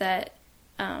stuff that,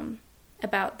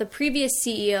 about the previous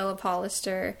CEO of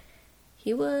Hollister.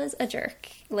 He was a jerk.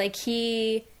 Like,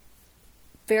 he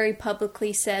very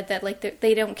publicly said that, like,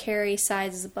 they don't carry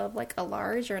sizes above, like, a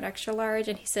large or an extra large.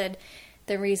 And he said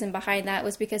the reason behind that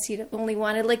was because he only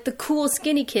wanted, like, the cool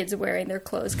skinny kids wearing their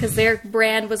clothes. Because their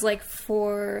brand was, like,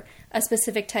 for a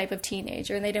specific type of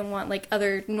teenager. And they didn't want, like,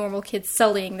 other normal kids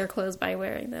sullying their clothes by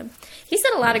wearing them. He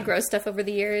said a lot of gross stuff over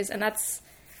the years. And that's...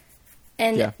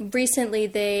 And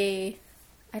recently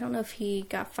I don't know if he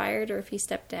got fired or if he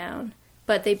stepped down.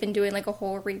 But they've been doing, like, a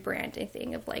whole rebranding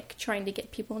thing of, like, trying to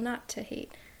get people not to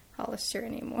hate Hollister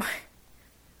anymore.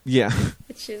 Yeah.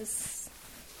 Which is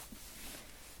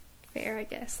fair, I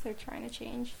guess. They're trying to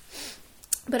change.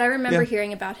 But I remember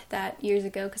hearing about that years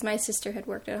ago, because my sister had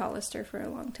worked at Hollister for a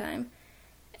long time.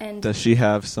 And does she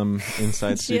have some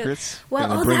inside secrets? Well,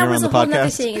 that was a whole other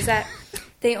thing, is that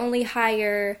they only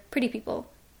hire pretty people.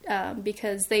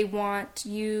 Because they want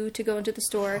you to go into the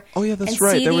store and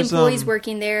see the employees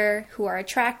working there who are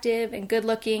attractive and good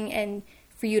looking, and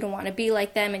for you to want to be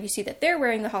like them, and you see that they're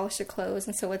wearing the Hollister clothes,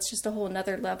 and so it's just a whole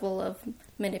nother level of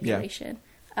manipulation.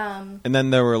 And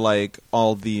then there were, like,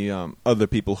 all the other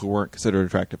people who weren't considered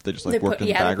attractive. They just, like, worked in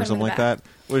the bag or something like that.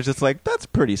 Which is like, that's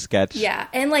pretty sketch. Yeah,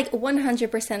 and, like,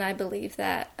 100% I believe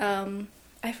that.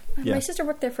 My sister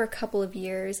worked there for a couple of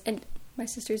years, and my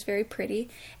sister's very pretty.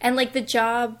 And, like, the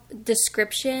job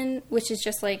description, which is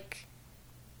just, like,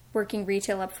 working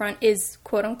retail up front, is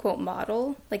quote-unquote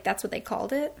model. Like, that's what they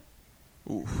called it.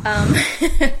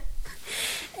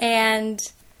 And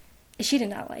she did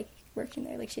not like working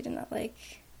there. Like, she did not like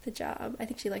the job. I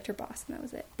think she liked her boss, and that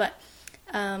was it. But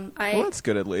well, that's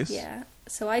good at least. Yeah.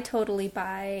 So I totally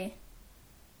buy...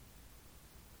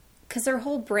 Because their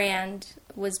whole brand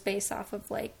was based off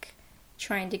of, like,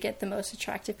 trying to get the most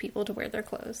attractive people to wear their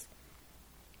clothes.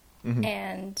 Mm-hmm.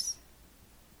 And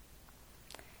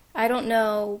I don't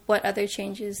know what other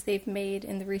changes they've made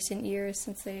in the recent years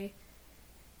since they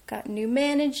got new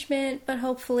management, but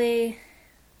hopefully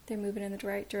they're moving in the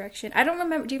right direction. I don't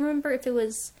remember. Do you remember if it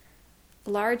was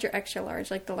large or extra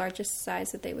large, like the largest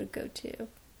size that they would go to?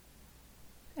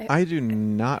 I do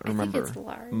not remember. I think it's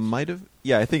large. Might have.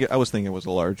 Yeah, I was thinking it was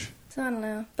a large. So I don't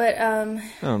know, but I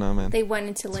don't know, man. They went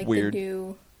into, like,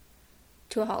 to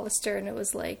a Hollister, and it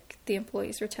was like the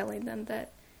employees were telling them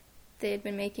that they had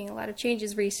been making a lot of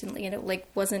changes recently, and it, like,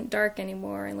 wasn't dark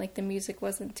anymore, and, like, the music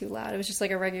wasn't too loud. It was just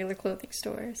like a regular clothing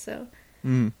store. So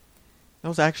I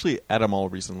was actually at a mall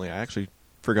recently. I actually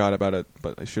forgot about it,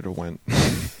 but I should have went.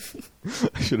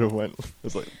 I should have went. It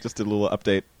was like just a little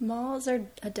update. Malls are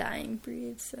a dying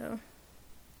breed, so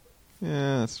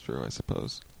yeah, that's true, I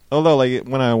suppose. Although, like,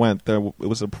 when I went there, it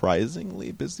was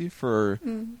surprisingly busy for,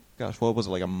 gosh, what was it,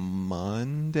 like a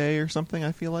Monday or something,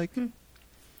 I feel like?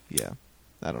 Yeah,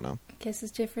 I don't know. I guess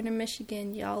it's different in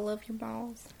Michigan. Y'all love your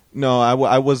malls. No,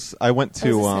 I went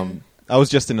to, I was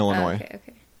just in Illinois. Oh,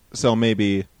 okay. So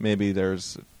maybe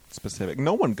there's specific.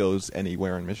 No one goes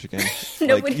anywhere in Michigan.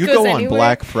 Nobody you goes go on anywhere?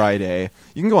 Black Friday.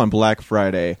 You can go on Black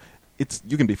Friday.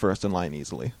 You can be first in line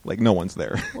easily. Like, no one's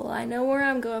there. Well, I know where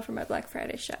I'm going for my Black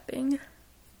Friday shopping.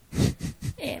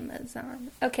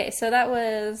 Amazon. Okay, so that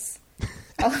was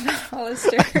all about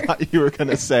Hollister. I thought you were going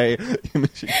to say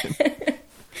Michigan.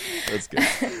 That's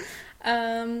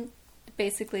good.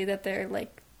 Basically that they're,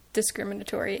 like,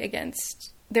 discriminatory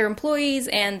against their employees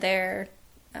and their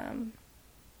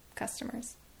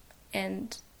customers.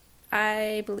 And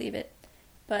I believe it.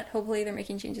 But hopefully they're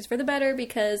making changes for the better,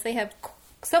 because they have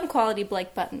some quality,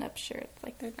 like, button-up shirts.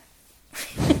 Like, they're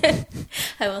not.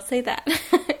 I will say that.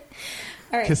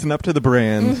 All right. Kissing up to the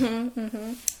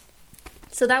brand.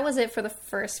 So that was it for the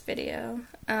first video.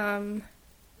 The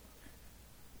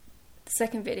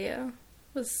second video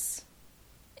was,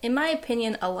 in my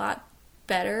opinion, a lot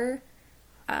better.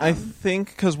 I think,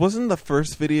 because wasn't the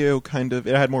first video kind of,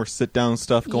 it had more sit-down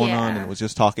stuff going on, and it was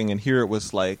just talking, and here it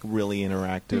was, like, really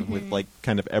interactive with, like,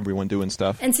 kind of everyone doing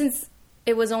stuff. And since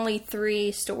it was only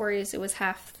 3 stories, it was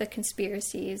half the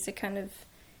conspiracies, it kind of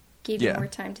gave you more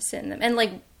time to sit in them. And,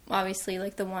 like, obviously,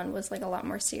 like, the one was, like, a lot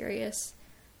more serious.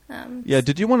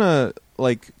 Did you want to,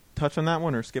 like, touch on that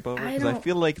one or skip over? Because I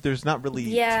feel like there's not really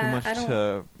too much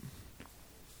to...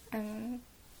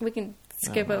 we can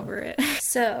skip over it.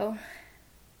 So,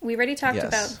 we already talked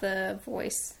about the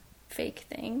voice fake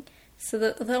thing. So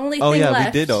the only Oh thing yeah,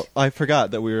 left... we did. I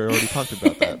forgot that we were already talking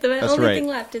about that. the That's only right. thing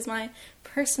left is my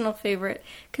personal favorite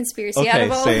conspiracy out Okay,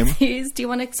 of all same. of these. Do you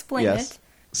want to explain Yes. it?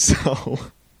 So,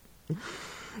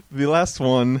 the last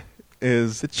one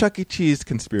is the Chuck E. Cheese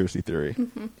conspiracy theory.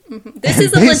 This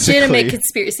is a Basically- legitimate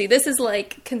conspiracy. This is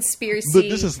like conspiracy But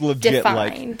this is legit.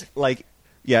 defined. Like,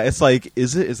 yeah, it's like,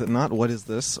 is it? Is it not? What is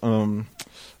this?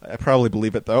 I probably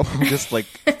believe it though. Just like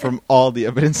from all the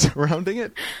evidence surrounding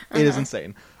it, it is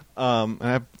insane. And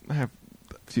I have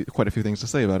quite a few things to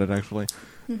say about it actually.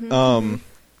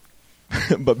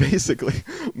 But basically,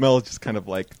 Mel is just kind of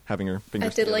like having her I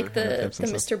fingers did together, like the her hips and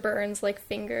stuff. Mr. Burns like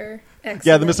finger. Excellent,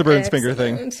 Yeah, the Mr. Burns finger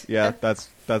thing. excellent. Yeah,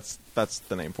 that's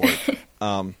the name for it.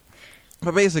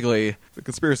 But basically, the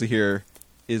conspiracy here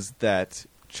is that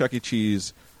Chuck E.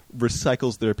 Cheese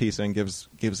recycles their pizza and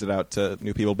gives it out to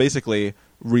new people. Basically,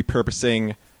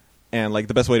 repurposing, and like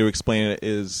the best way to explain it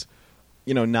is,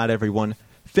 not everyone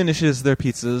finishes their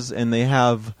pizzas, and they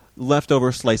have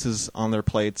leftover slices on their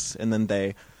plates, and then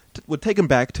they would take them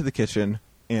back to the kitchen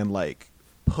and like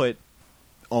put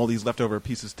all these leftover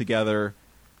pieces together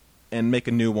and make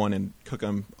a new one and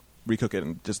recook it,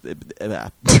 and just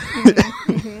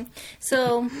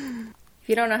So, if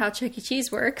you don't know how Chuck E.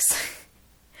 Cheese works,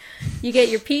 you get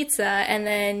your pizza, and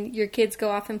then your kids go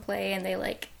off and play, and they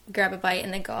like grab a bite,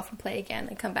 and then go off and play again,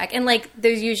 and come back, and like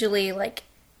there's usually like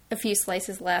a few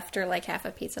slices left, or like half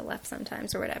a pizza left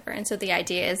sometimes, or whatever. And so the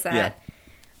idea is that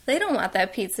they don't want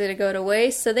that pizza to go to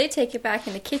waste, so they take it back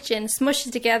in the kitchen, smush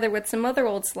it together with some other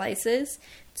old slices,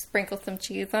 sprinkle some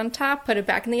cheese on top, put it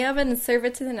back in the oven, and serve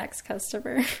it to the next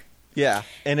customer. Yeah,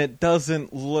 and it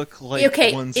doesn't look like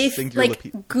one singular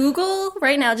pizza. Google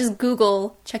right now, just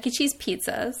Google Chuck E. Cheese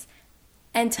pizzas,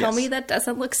 and tell Yes. me that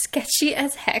doesn't look sketchy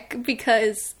as heck,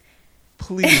 because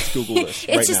Please Google this It's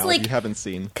right just now like- if you haven't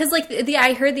seen. like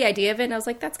I heard the idea of it, and I was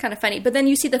like, that's kind of funny. But then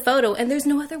you see the photo, and there's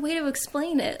no other way to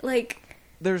explain it. Like,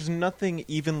 There's nothing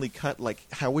evenly cut. Like,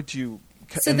 how would you?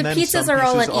 So and the then pizzas some are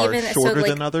all pieces uneven, so, shorter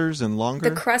like, than others and longer.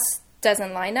 the crust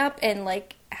doesn't line up, and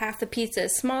like half the pizza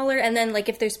is smaller, and then like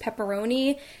if there's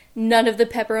pepperoni, none of the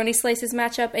pepperoni slices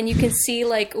match up, and you can see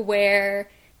like where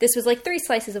this was like 3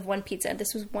 slices of one pizza, and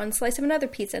this was 1 slice of another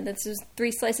pizza, and this was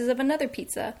 3 slices of another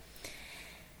pizza.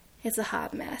 It's a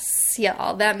hot mess,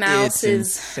 y'all. That mouse it's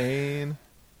is insane.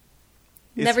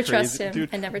 It's Never crazy. trust him. Dude,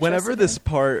 I never whenever trusted this him.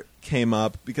 part came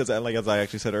up, because as I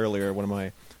actually said earlier, one of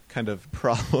my kind of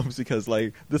problems, because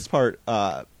like this part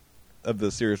of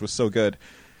the series was so good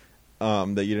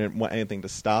that you didn't want anything to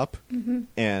stop, and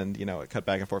it cut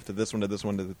back and forth to this one,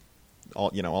 to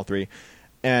all 3.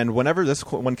 And whenever this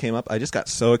one came up, I just got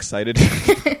so excited.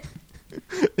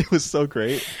 It was so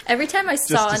great. every time I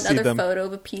saw to see another them. photo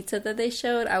of a pizza that they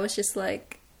showed, I was just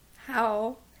like,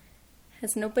 how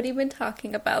has nobody been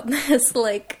talking about this?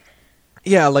 Like,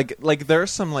 Yeah, like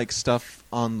there's some like stuff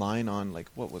online on like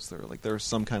what was there? Like there was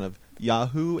some kind of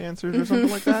Yahoo answers or something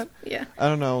like that. yeah. I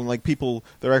don't know. Like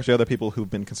there are actually other people who've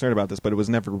been concerned about this, but it was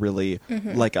never really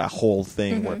like a whole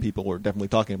thing where people were definitely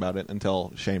talking about it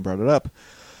until Shane brought it up,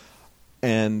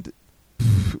 and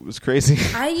it was crazy.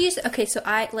 So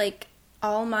I like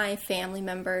all my family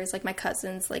members, like my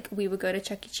cousins, like we would go to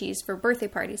Chuck E. Cheese for birthday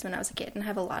parties when I was a kid, and I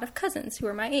have a lot of cousins who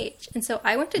are my age, and so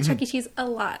I went to Chuck E. Cheese a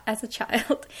lot as a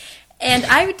child, and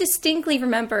I distinctly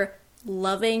remember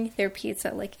loving their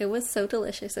pizza. Like, it was so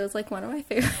delicious. It was like one of my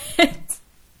favorites.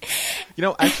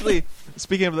 Actually,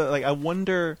 speaking of that, like I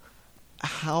wonder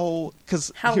how,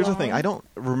 because How here's the thing, long? I don't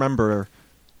remember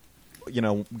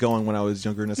going when I was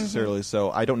younger necessarily,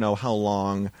 so I don't know how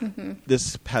long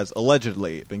this has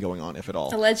allegedly been going on, if at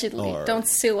all. Allegedly. Or- Don't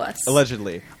sue us.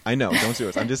 Allegedly. I know, don't sue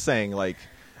us. I'm just saying, like,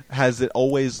 has it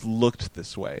always looked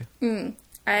this way?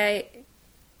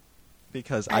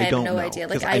 Because I I have don't no know. idea.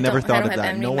 'Cause Like, I never don't thought have of that.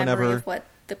 any No one memory ever. of what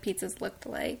the pizzas looked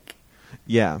like.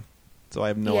 Yeah. So I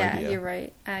have no yeah, idea. you're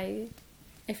right.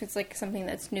 If it's like something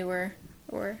that's newer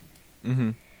or.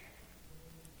 Mm-hmm.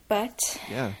 But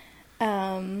Yeah.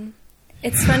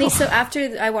 it's funny. So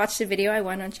after I watched the video, I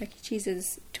went on Chuck E.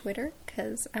 Cheese's Twitter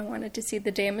because I wanted to see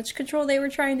the damage control they were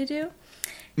trying to do,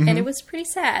 and it was pretty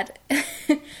sad.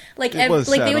 Like, It was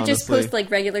sad, they would just honestly. post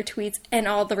like regular tweets, and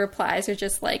all the replies are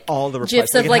just like All the replies.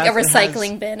 gifs of Like, like it a has-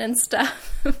 recycling bin and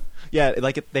stuff. Yeah,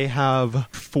 like they have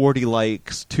 40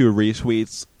 likes, 2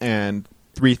 retweets, and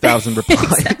 3,000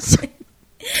 replies. Exactly.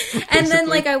 And then Basically.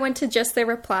 like I went to just their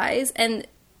replies, and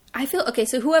I feel okay.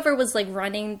 So whoever was like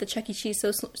running the Chuck E. Cheese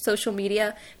social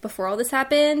media before all this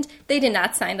happened, they did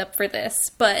not sign up for this,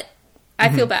 but I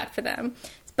feel bad for them.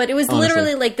 But it was Honestly.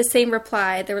 literally like the same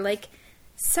reply. They were like,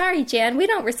 "Sorry, Jan, we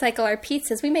don't recycle our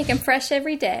pizzas. We make them fresh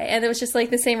every day." And it was just like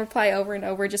the same reply over and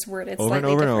over, just worded Over and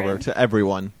slightly over and different. over to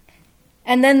everyone.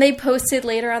 And then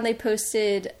later on they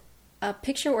posted a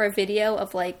picture or a video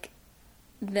of like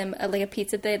them, like a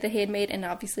pizza that they had made, and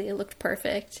obviously it looked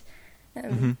perfect.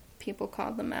 And people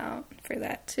called them out for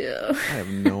that too. I have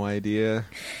no idea.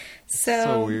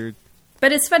 So weird.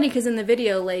 But it's funny because in the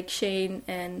video, like Shane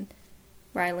and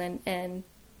Rylan and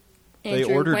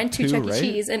Andrew went to Chuck E.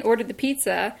 Cheese and ordered the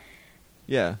pizza.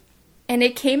 Yeah. And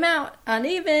it came out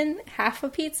uneven, half a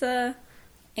pizza.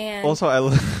 And also,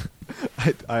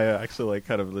 I actually like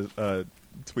kind of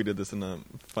tweeted this in a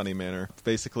funny manner.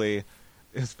 Basically,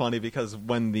 it's funny because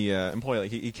when the employee,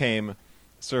 like, he came,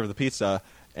 served the pizza,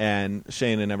 and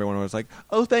Shane and everyone was like,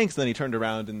 "Oh, thanks." And then he turned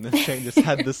around, and then Shane just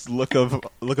had this look of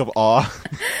awe.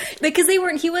 Because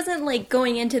he wasn't like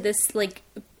going into this like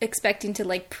expecting to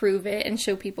like prove it and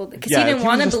show people, because he didn't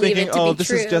want to believe it to be true.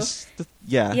 This is just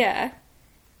yeah.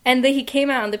 And he came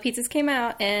out, and the pizzas came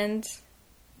out, and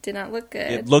did not look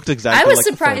good. It looked exactly. I was like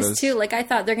surprised too. Like, I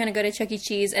thought they're gonna go to Chuck E.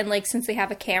 Cheese, and like since they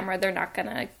have a camera, they're not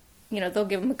gonna, they'll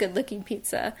give them a good looking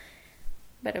pizza.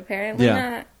 But apparently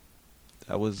not.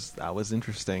 That was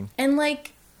interesting. And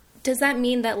like, does that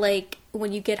mean that like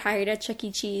when you get hired at Chuck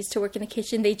E. Cheese to work in the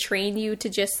kitchen, they train you to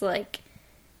just like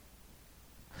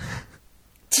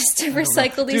to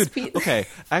recycle these pizzas? Okay,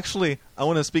 actually, I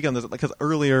want to speak on this because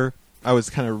earlier I was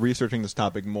kind of researching this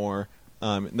topic more.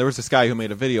 There was this guy who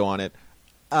made a video on it.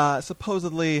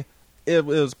 Supposedly, it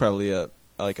was probably a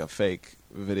fake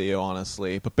video,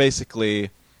 honestly. But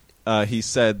basically, he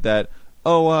said that,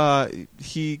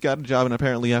 he got a job and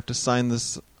apparently you have to sign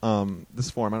this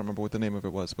this form. I don't remember what the name of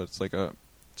it was, but it's like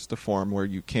just a form where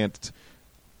you can't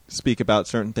speak about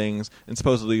certain things, and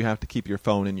supposedly you have to keep your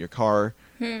phone in your car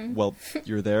while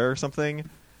you're there or something.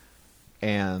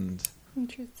 And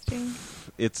interesting.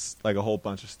 It's like a whole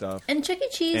bunch of stuff. And Chuck E.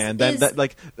 Cheese and then that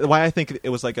like why I think it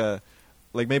was like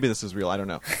maybe this is real, I don't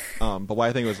know. But why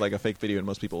I think it was like a fake video and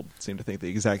most people seem to think the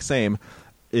exact same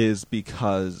is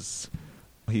because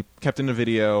he kept in a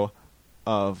video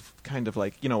of kind of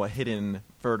like, a hidden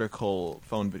vertical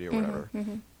phone video or whatever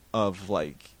of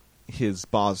like his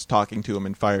boss talking to him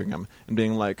and firing him and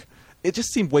being like, it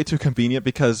just seemed way too convenient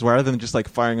because rather than just like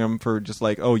firing him for just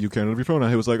like, oh, you can't have your phone out,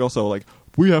 he was like also like,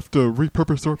 we have to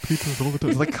repurpose our pizzas all the time.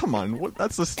 It's like, come on,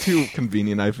 that's just too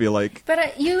convenient, I feel like.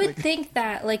 But you would think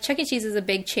that, like, Chuck E. Cheese is a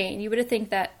big chain. You would have think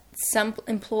that some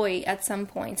employee at some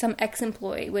point, some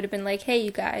ex-employee would have been like, hey,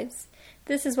 you guys,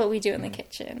 this is what we do in the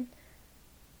kitchen.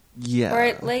 Yeah.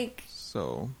 Or, like...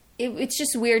 So... It's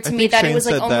just weird to me that Shane it was,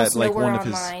 like, almost nowhere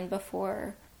online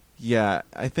before. Yeah,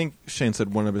 I think Shane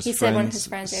said one of his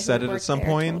friends said it at some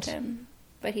point. Him,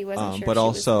 but he wasn't sure but she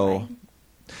also... was lying.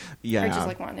 Yeah. Or just,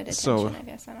 like, wanted attention, I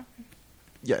guess. I don't know.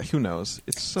 Yeah, who knows?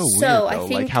 It's so weird, though, I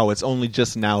think, like, how it's only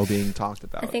just now being talked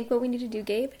about. I think what we need to do,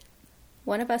 Gabe,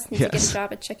 one of us needs to get a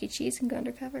job at Chuck E. Cheese and go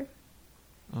undercover.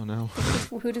 Oh, no.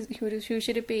 Who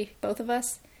should it be? Both of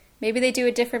us? Maybe they do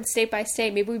it different state by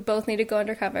state. Maybe we both need to go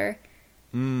undercover.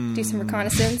 Do some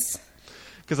reconnaissance.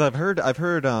 Because I've heard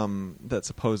that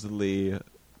supposedly,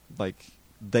 like,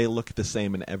 they look the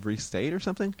same in every state or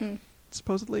something,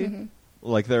 supposedly. Mm-hmm.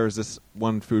 Like, there was this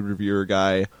one food reviewer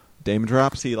guy, Dame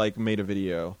Drops, he, like, made a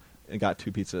video and got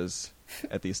 2 pizzas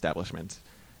at the establishment.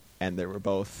 And they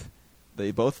both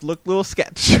looked a little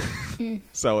sketch.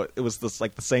 So it was just,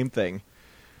 like, the same thing.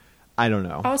 I don't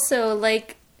know. Also,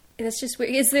 like, that's just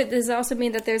weird. Does it also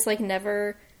mean that there's, like,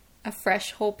 never a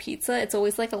fresh whole pizza? It's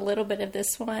always, like, a little bit of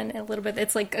this one, a little bit...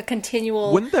 It's, like, a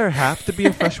continual... Wouldn't there have to be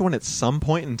a fresh one at some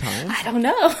point in time? I don't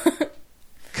know.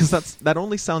 Because that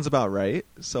only sounds about right,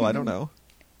 so I don't know.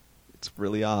 It's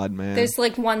really odd, man. There's,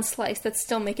 like, one slice that's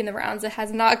still making the rounds that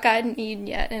has not gotten eaten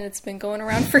yet, and it's been going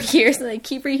around for years, and they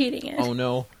keep reheating it. Oh,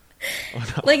 no.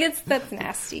 Like, that's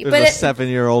nasty. There's a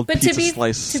 7-year-old pizza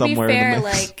slice somewhere in the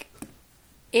mix. To be fair, like,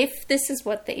 if this is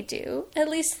what they do, at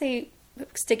least they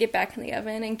stick it back in the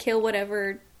oven and kill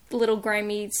whatever little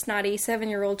grimy, snotty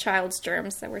 7-year-old child's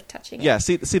germs that were touching it. Yeah,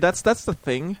 see, that's the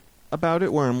thing about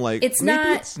it where I'm like, it's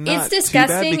not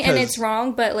disgusting and it's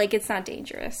wrong, but like it's not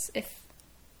dangerous if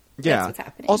that's what's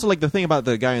happening. Also, like the thing about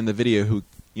the guy in the video who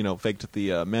faked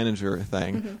the manager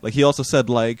thing, like he also said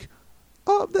like,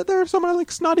 oh, there are so many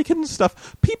like snotty kids and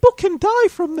stuff. People can die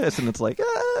from this, and it's like,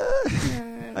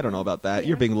 I don't know about that. Yeah.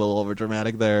 You're being a little over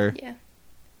dramatic there. Yeah.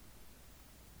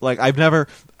 Like I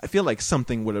feel like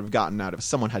something would have gotten out if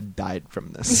someone had died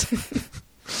from this.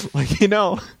 Like,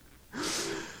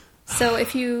 So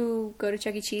if you go to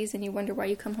Chuck E. Cheese and you wonder why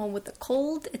you come home with a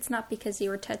cold, it's not because you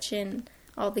were touching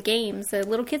all the games the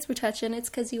little kids were touching. It's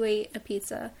because you ate a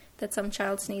pizza that some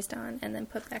child sneezed on and then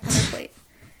put back on their plate.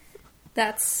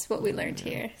 That's what we learned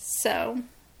here. So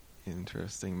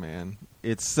Interesting, man.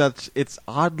 It's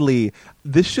oddly,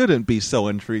 this shouldn't be so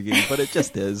intriguing, but it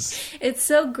just is. It's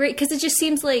so great because it just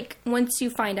seems like once you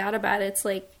find out about it, it's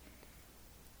like,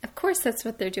 of course that's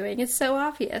what they're doing. It's so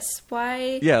obvious.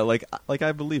 Why? Yeah, like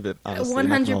I believe it.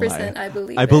 100%, I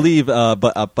believe. I believe,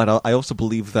 but I also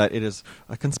believe that it is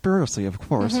a conspiracy. Of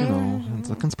course, you know,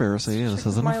 it's a conspiracy. This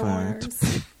isn't a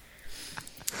fact.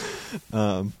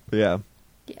 But yeah.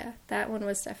 Yeah, that one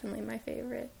was definitely my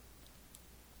favorite.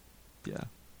 Yeah.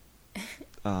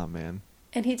 Oh man.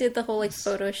 And he did the whole like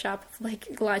Photoshop of like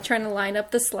trying to line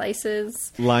up the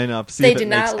slices. Line up. See they if did it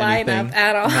not makes line anything. up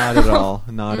at all. Not at all.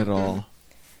 Not at all.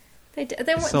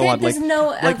 There's So odd. there's no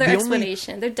Like, other the only-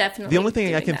 explanation. They're definitely The only thing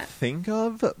I doing can that. think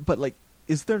of, but like,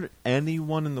 is there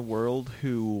anyone in the world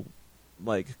who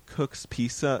like cooks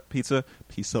pizza? Pizza.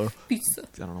 I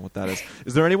don't know what that is.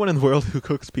 Is there anyone in the world who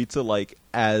cooks pizza like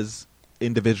as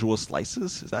individual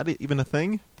slices? Is that even a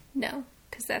thing? No,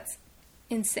 because that's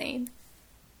insane.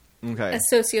 Okay. A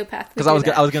sociopath. Because I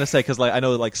was gonna say, because like I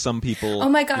know like some people. Oh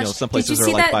my gosh! You know, some Did you places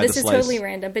see are like that? by This the is slice. totally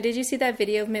random, but did you see that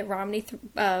video of Mitt Romney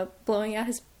blowing out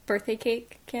his birthday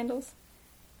cake candles?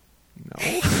 No,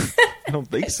 I don't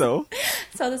think so.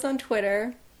 I saw this on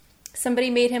Twitter. Somebody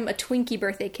made him a Twinkie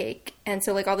birthday cake, and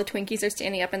so like all the Twinkies are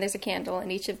standing up, and there's a candle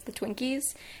in each of the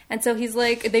Twinkies, and so he's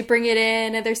like, they bring it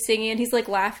in, and they're singing, and he's like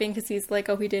laughing because he's like,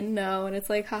 oh, he didn't know, and it's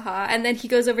like, haha, and then he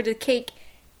goes over to the cake,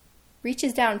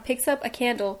 reaches down, picks up a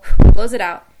candle, blows it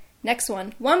out. Next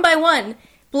one by one,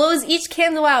 blows each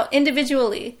candle out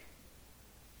individually.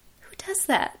 Who does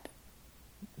that?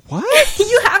 What?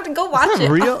 You have to go watch Is that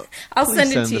it. real? I'll Please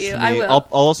send it to this you. me. I will. I'll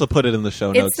also put it in the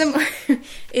show notes.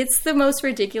 It's the most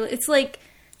ridiculous. It's like,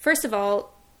 first of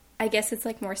all, I guess it's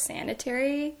like more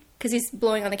sanitary because he's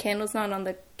blowing on the candles, not on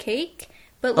the cake.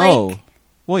 But like, Oh,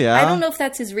 well, yeah. I don't know if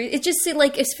that's his reason. It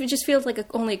just feels like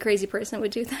only a crazy person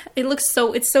would do that.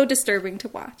 It's so disturbing to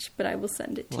watch. But I will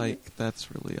send it to you. Like, that's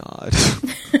really odd.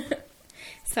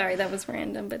 Sorry, that was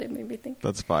random, but it made me think.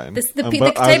 That's fine. The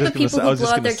But I type was of just people gonna who say-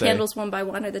 blow out their candles one by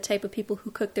one are the type of people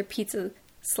who cook their pizza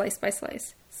slice by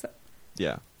slice. So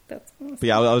Yeah. that's But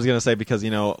yeah, I was going to say because,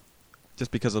 you know,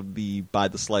 just because of the by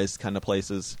the slice kind of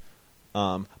places.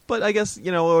 But I guess,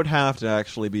 you know, it would have to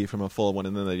actually be from a full one,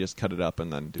 and then they just cut it up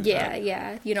and then do that.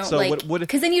 Yeah. You don't So like... what-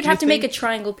 Because then you'd do have you to make a think-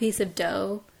 triangle piece of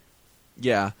dough.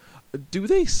 Yeah. Do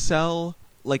they sell,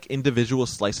 like, individual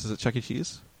slices at Chuck E.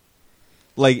 Cheese?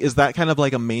 Like, is that kind of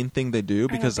like a main thing they do?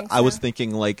 Because think I was so.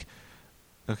 thinking, like...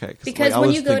 Okay. Because like, I when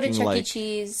was you go to thinking, Chuck E. like,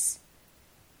 Cheese...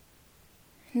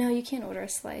 No, you can't order a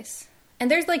slice.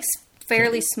 And there's like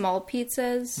fairly small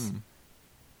pizzas.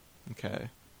 Okay.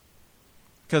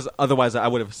 Because otherwise I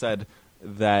would have said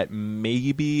that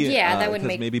maybe... Yeah, that would 'cause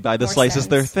make maybe by the more slice is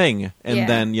their sense. thing. And Yeah.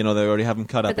 then, you know, they already have them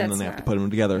cut But up and then that's they have to not- put them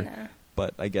together. No.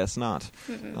 But I guess not.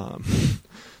 Because,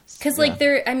 Yeah. like,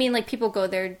 they're... I mean, like, people go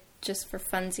there just for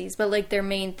funsies. But, like, their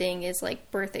main thing is, like,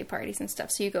 birthday parties and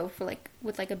stuff. So you go for, like,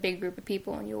 with, like, a big group of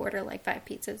people and you order, like, 5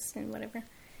 pizzas and whatever.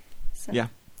 So. Yeah.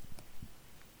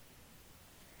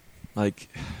 Like,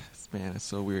 man, it's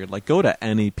so weird. Like, go to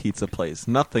any pizza place.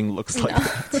 Nothing looks like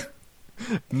that.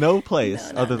 No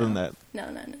place No, other than that. No.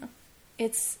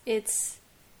 It's...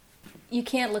 You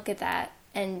can't look at that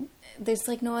and there's,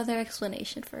 like, no other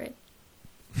explanation for it.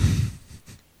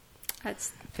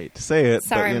 That's... Hate to say it,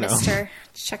 Sorry, but, you know. Mr.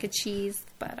 Chuck E. Cheese,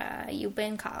 but you've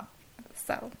been caught.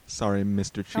 So... Sorry,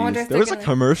 Mr. I wonder Cheese. if There they're was a gonna-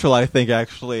 commercial, I think,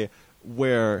 actually,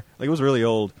 where, like, it was really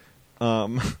old,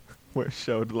 where it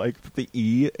showed, like, the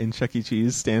E in Chuck E.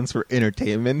 Cheese stands for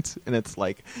entertainment, and it's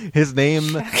like, his name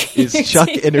Chuck is Chuck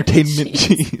Entertainment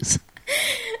Cheese.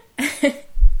 Cheese.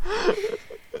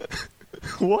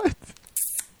 What?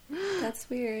 That's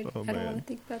weird. Oh, I don't man. want to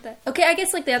think about that. Okay, I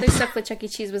guess, like, the other stuff with Chuck E.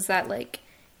 Cheese was that, like,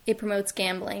 it promotes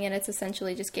gambling, and it's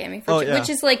essentially just gambling for... Oh, yeah. Which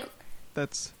is, like...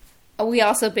 That's we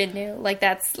also been new. Like,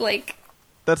 that's, like...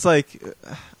 like,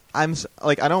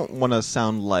 I don't want to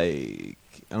sound like,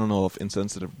 I don't know if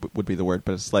insensitive would be the word,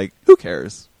 but it's like, who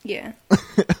cares? Yeah.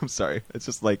 I'm sorry. It's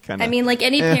just like kind of... I mean, like,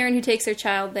 any parent who takes their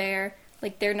child there,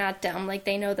 like, they're not dumb. Like,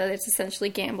 they know that it's essentially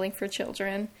gambling for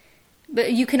children.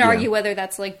 But you can argue whether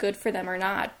that's, like, good for them or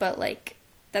not, but, like,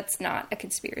 that's not a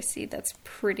conspiracy. That's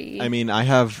pretty... I mean,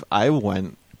 I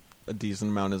went a decent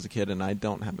amount as a kid, and I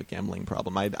don't have a gambling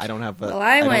problem. I don't have a... Well,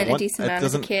 I don't went a want- decent it amount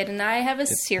as a doesn't- kid, and I have a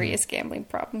serious gambling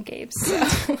problem, Gabe,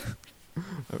 so...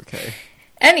 Okay.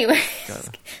 Anyway,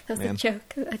 God, that was man. a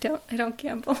joke. I don't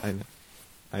gamble. I know.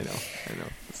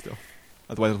 But still.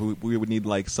 Otherwise, we would need,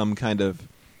 like, some kind of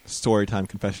story time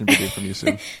confession video from you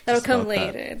soon. That'll Just come about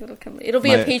that. later. That'll come later. It'll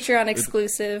be a My- Patreon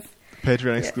exclusive. Patreon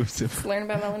Yeah. exclusive. Just learn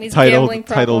about Melanie's Titled, gambling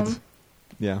problem.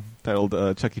 Yeah, titled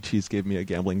Chuck E. Cheese Gave Me a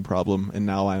Gambling Problem, and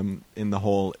now I'm in the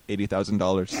hole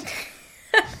 $80,000.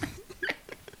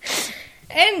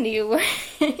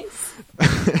 Anyways.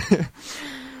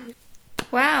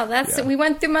 Wow, we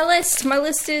went through my list. My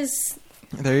list is...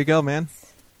 There you go, man.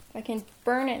 I can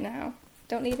burn it now.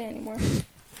 Don't need it anymore.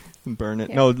 Burn it.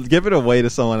 Yeah. No, give it away to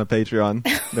someone on Patreon.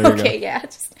 There you Okay, go. yeah.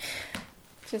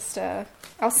 Just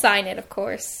I'll sign it, of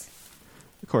course.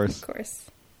 Of course. Of course.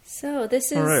 So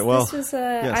this is... All right, well, this was...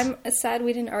 yes. I'm sad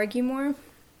we didn't argue more.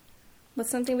 What's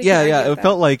something we Yeah, can yeah. argue It about?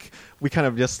 felt like we kind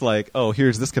of just like, oh,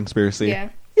 here's this conspiracy. Yeah.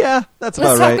 Yeah, that's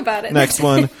Let's about right. talk about it. Next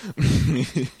one.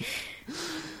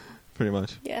 Pretty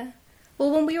much. Yeah.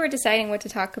 Well, when we were deciding what to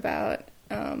talk about,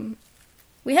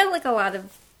 we had like a lot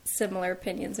of similar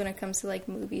opinions when it comes to like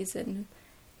movies and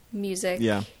music.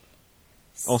 Yeah.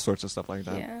 All sorts of stuff like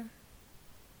that. Yeah.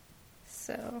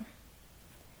 So,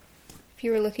 if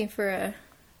you were looking for a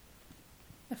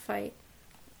fight,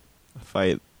 A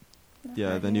fight. a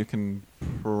Yeah, fight, then you can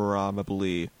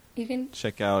probably you can.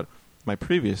 check out my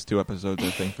previous 2 episodes. I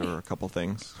think there were a couple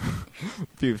things.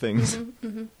 A few things.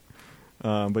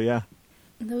 But yeah.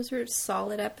 Those were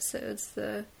solid episodes.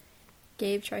 The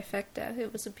Gabe trifecta.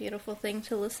 It was a beautiful thing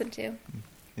to listen to.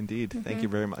 Indeed. Thank you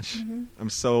very much.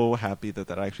 I'm so happy that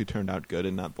actually turned out good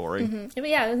and not boring. But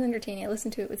yeah, it was entertaining. I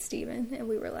listened to it with Steven, and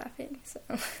we were laughing. So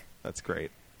That's great.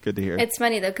 Good to hear. it's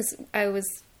funny though, because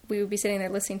we would be sitting there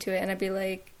listening to it, and I'd be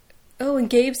like, "Oh, and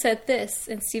Gabe said this,"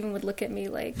 and Steven would look at me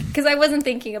like, because I wasn't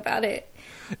thinking about it.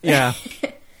 Yeah.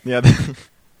 Yeah.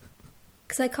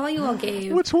 Because I call you all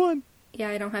Gabe. Which one? Yeah,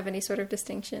 I don't have any sort of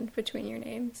distinction between your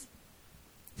names.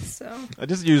 So I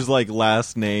just use like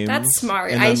last names. that's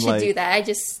smart. and I then, should like, do that. I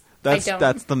don't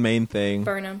That's the main thing.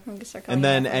 burn them. I'm gonna start calling And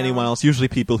then you that from anyone now on. else, usually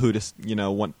people who just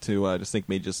want to just think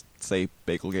me, just say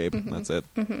Bagel Gabe. Mm-hmm. And that's it.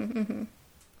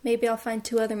 Maybe I'll find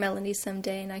 2 other Melanies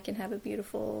someday, and I can have a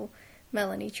beautiful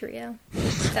Melanie trio.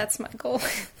 That's my goal.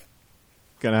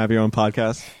 Gonna have your own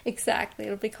podcast. Exactly.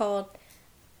 It'll be called...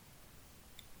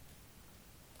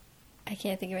 I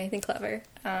can't think of anything clever.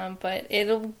 But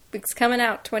it's coming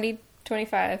out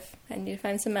 2025. I need to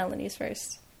find some Melanies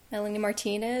first. Melanie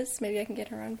Martinez. Maybe I can get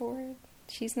her on board.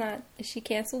 She's not... Is she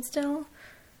canceled still?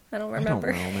 I don't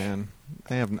remember. I don't know,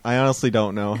 man. I honestly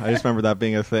don't know. I just remember that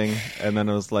being a thing, and then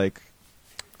it was like,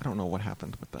 I don't know what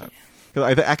happened with that.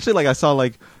 Because I saw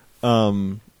like, I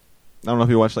don't know if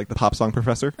you watched like the Pop Song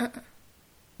Professor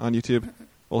on YouTube.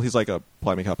 Well, he's like a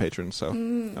Play Me Cow patron, so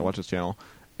I watch his channel,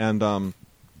 and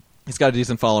he's got a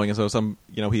decent following, and so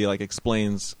he like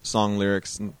explains song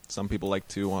lyrics, and some people like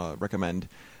to recommend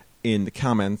in the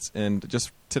comments. And just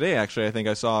today, actually, I think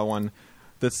I saw one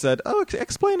that said, "Oh,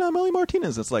 explain Melanie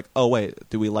Martinez." It's like, oh wait,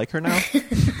 do we like her now?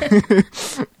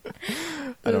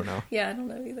 I don't know. Yeah, I don't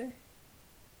know either.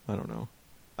 I don't know.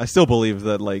 I still believe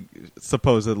that, like,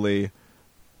 supposedly,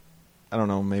 I don't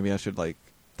know, maybe I should, like,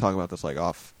 talk about this, like,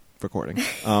 off recording.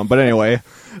 But anyway,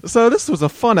 so this was a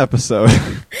fun episode.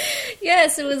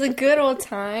 Yes, it was a good old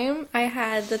time. I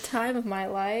had the time of my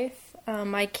life.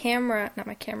 My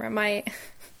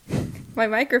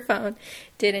microphone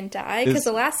didn't die, because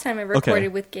the last time I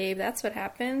recorded with Gabe, that's what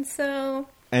happened, so...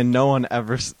 And no one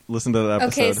ever listened to that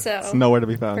episode. Okay, so... It's nowhere to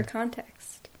be For found.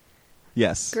 context.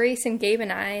 Yes. Grace and Gabe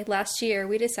and I, last year,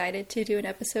 we decided to do an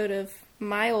episode of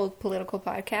my old political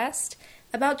podcast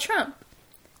about Trump.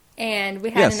 And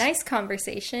we had a nice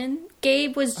conversation.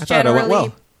 Gabe was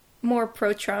generally more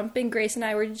pro-Trump, and Grace and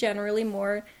I were generally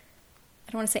more,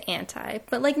 I don't want to say anti,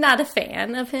 but like not a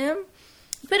fan of him.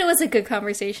 But it was a good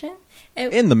conversation.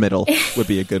 In the middle would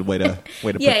be a good way to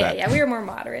put that. Yeah, we were more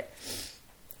moderate.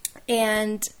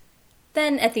 And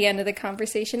then at the end of the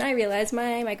conversation, I realized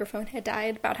my microphone had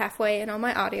died about halfway and all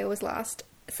my audio was lost.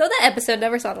 So that episode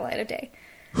never saw the light of day.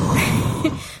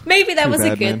 Maybe that was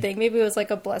a good thing. Maybe it was like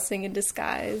a blessing in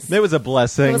disguise. It was a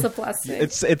blessing. It was a blessing.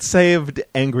 It saved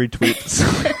angry tweets.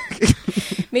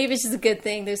 Maybe it's just a good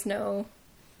thing there's no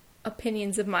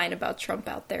opinions of mine about Trump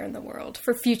out there in the world.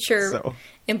 For future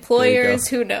employers,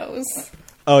 who knows?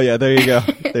 Oh yeah, there you go.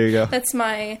 There you go. That's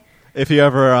my... If you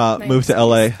ever move to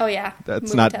LA, oh yeah,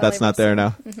 that's not there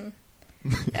now.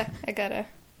 Mm-hmm. Yeah, I gotta.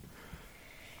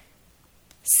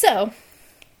 So.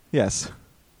 Yes.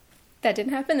 That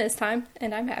didn't happen this time,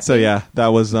 and I'm happy. So yeah, that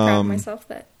was proud of myself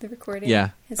that the recording. Yeah,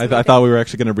 I thought we were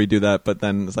actually going to redo that, but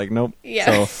then it's like nope.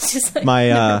 Yeah. So just like, my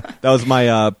that was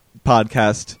my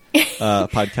podcast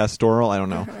podcastoral. I don't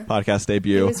know podcast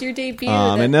debut. It was your debut.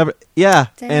 And never. Yeah,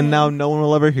 and now no one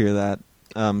will ever hear that.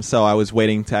 So I was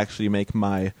waiting to actually make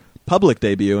my public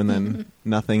debut, and then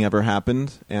nothing ever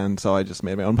happened, and so I just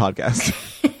made my own podcast.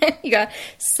 You got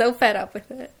so fed up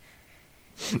with it.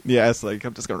 Yeah, it's like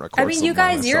I'm just gonna record. I mean, you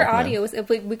guys, your audio was.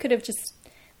 We could have just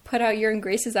put out your and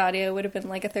Grace's audio, it would have been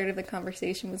like a third of the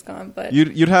conversation was gone. But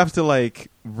You'd have to like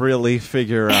really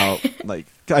figure out like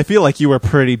I feel like you were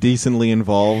pretty decently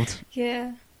involved.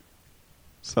 yeah.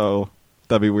 So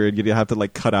that'd be weird. You'd have to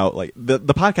like cut out like the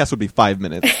podcast would be 5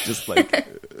 minutes, just like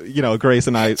Grace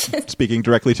and I speaking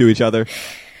directly to each other.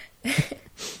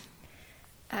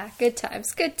 Good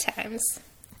times. Good times.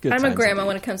 Good I'm a times grandma indeed.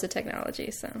 when it comes to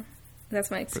technology, so that's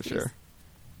my For excuse.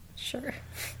 sure. Sure.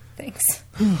 Thanks.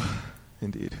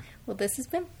 Indeed. Well, this has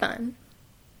been fun.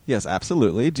 Yes,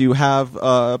 absolutely. Do you have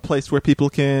a place where people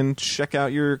can check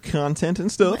out your content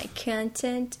and stuff? My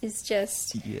content is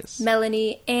just Yes.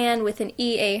 Melanie Ann with an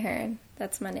E. Ahern.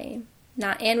 That's my name.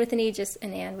 Not Ann with an E, just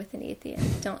an Ann with an E at the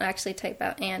end. Don't actually type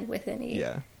out Ann with an E.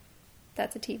 Yeah.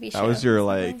 That's a TV show. That was your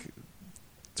That's like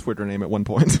Twitter name at one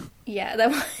point. Yeah, that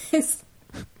was.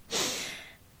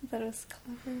 That was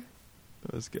clever.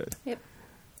 That was good. Yep.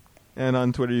 And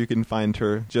on Twitter you can find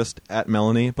her just at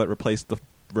Melanie, but replace the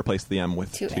M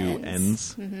with Two two Ns.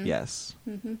 N's. Mhm. Yes.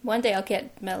 One day I'll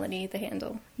get Melanie the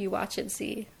handle. You watch and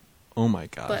see. Oh my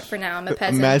gosh. But for now, I'm a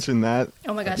peasant. Imagine that.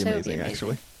 Oh my gosh, That'd that would be amazing.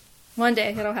 actually. One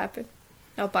day it'll happen.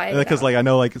 I'll buy it. Because out. like I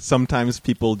know like sometimes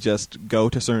people just go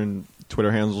to certain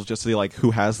Twitter handles just to see like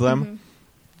who has them, Mm-hmm.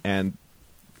 and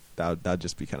that'd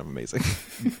just be kind of amazing.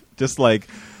 Just like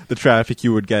the traffic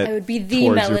you would get. I would be the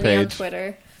towards your Melanie on page.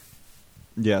 Twitter.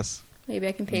 Yes, Maybe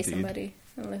I can pay Indeed. somebody.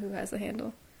 I don't know who has the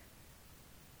handle.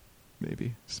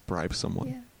 maybe just bribe someone.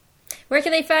 Yeah. Where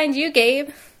can they find you, Gabe?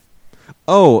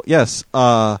 Oh yes,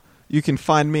 you can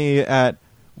find me at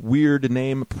Weird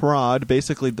Name Prod,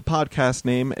 basically the podcast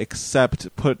name,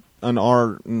 except put an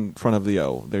R in front of the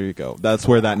O. There you go. That's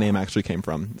where that name actually came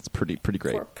from. It's pretty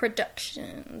great. For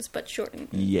productions, but shortened.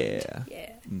 Yeah.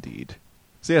 Yeah. Indeed.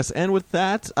 So yes, and with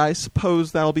that, I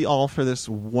suppose that'll be all for this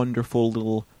wonderful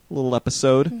little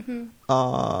episode.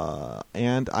 Mm-hmm.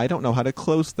 And I don't know how to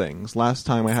close things. Last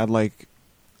time I had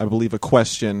I believe a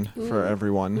question for Ooh.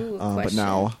 everyone, Ooh, but question.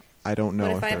 now I don't know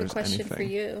What if I have a there's question anything. for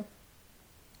you?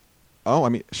 Oh, I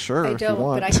mean, sure. I if you don't,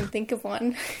 want. but I can think of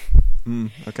one.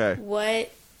 Okay. What,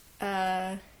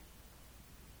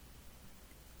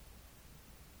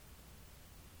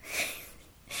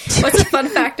 what's a fun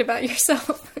fact about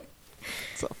yourself?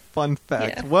 It's a fun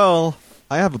fact. Yeah. Well,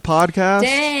 I have a podcast.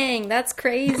 Dang, that's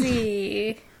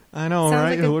crazy. I know, Sounds right?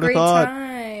 like Who a would have great thought?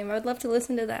 time. I would love to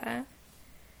listen to that.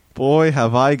 Boy,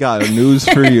 have I got a news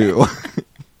for you.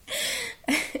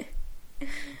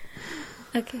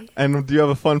 Okay. And do you have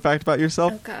a fun fact about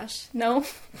yourself? Oh gosh, no.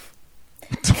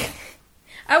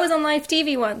 I was on live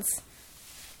TV once.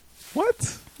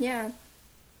 What? Yeah.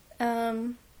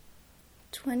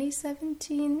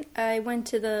 2017. I went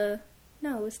to it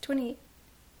was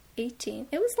 2018.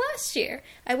 It was last year.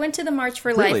 I went to the March for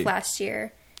Really? Life last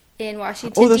year in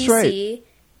Washington, Oh, that's D.C. right.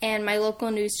 And my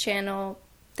local news channel,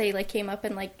 they came up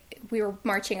and we were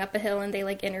marching up a hill and they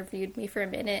interviewed me for a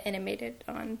minute and it made it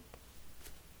on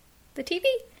the TV.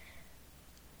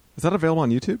 Is that available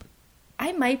on YouTube?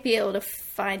 I might be able to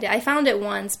find it. I found it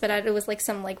once, but it was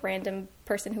some random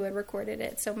person who had recorded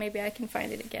it, so maybe I can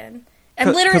find it again. And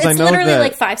 'Cause literally, I it's know literally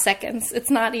that- 5 seconds. It's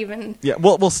not even. Yeah,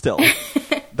 well, still.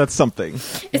 That's something.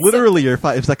 It's Literally your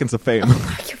 5 seconds of fame.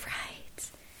 Oh, you're right.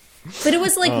 But it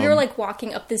was we were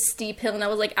walking up this steep hill, and I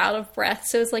was out of breath,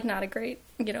 so it was not a great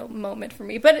moment for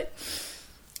me. But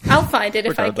I'll find it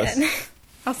if I Regardless. can.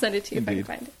 I'll send it to you if I Indeed.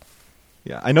 can find it.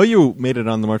 Yeah, I know you made it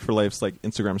on the March for Life's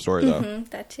Instagram story though. Mm-hmm,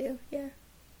 that too. Yeah,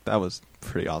 That was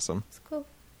pretty awesome. it's cool.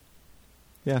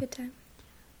 Yeah, Good time.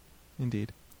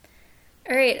 indeed.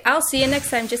 All right, I'll see you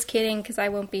next time. Just kidding, because I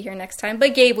won't be here next time.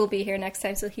 But Gabe will be here next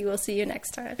time, so he will see you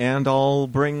next time. And I'll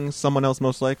bring someone else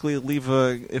most likely.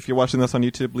 If you're watching this on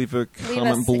YouTube, leave a Leave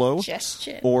comment a below.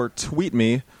 suggestion. Or tweet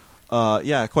me,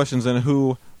 questions and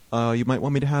who you might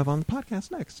want me to have on the podcast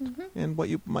next. And what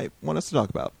you might want us to talk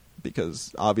about.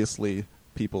 Because obviously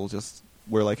people just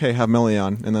were like, hey, have Melanie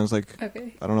on. And then it's like,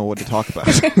 Okay. I don't know what to talk about.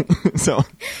 So,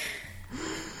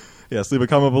 yes, leave a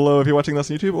comment below if you're watching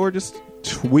this on YouTube, or just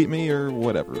tweet me or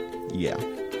whatever. Yeah.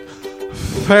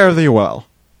 Fare thee well.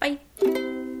 Bye.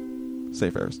 Say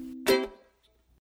fairs.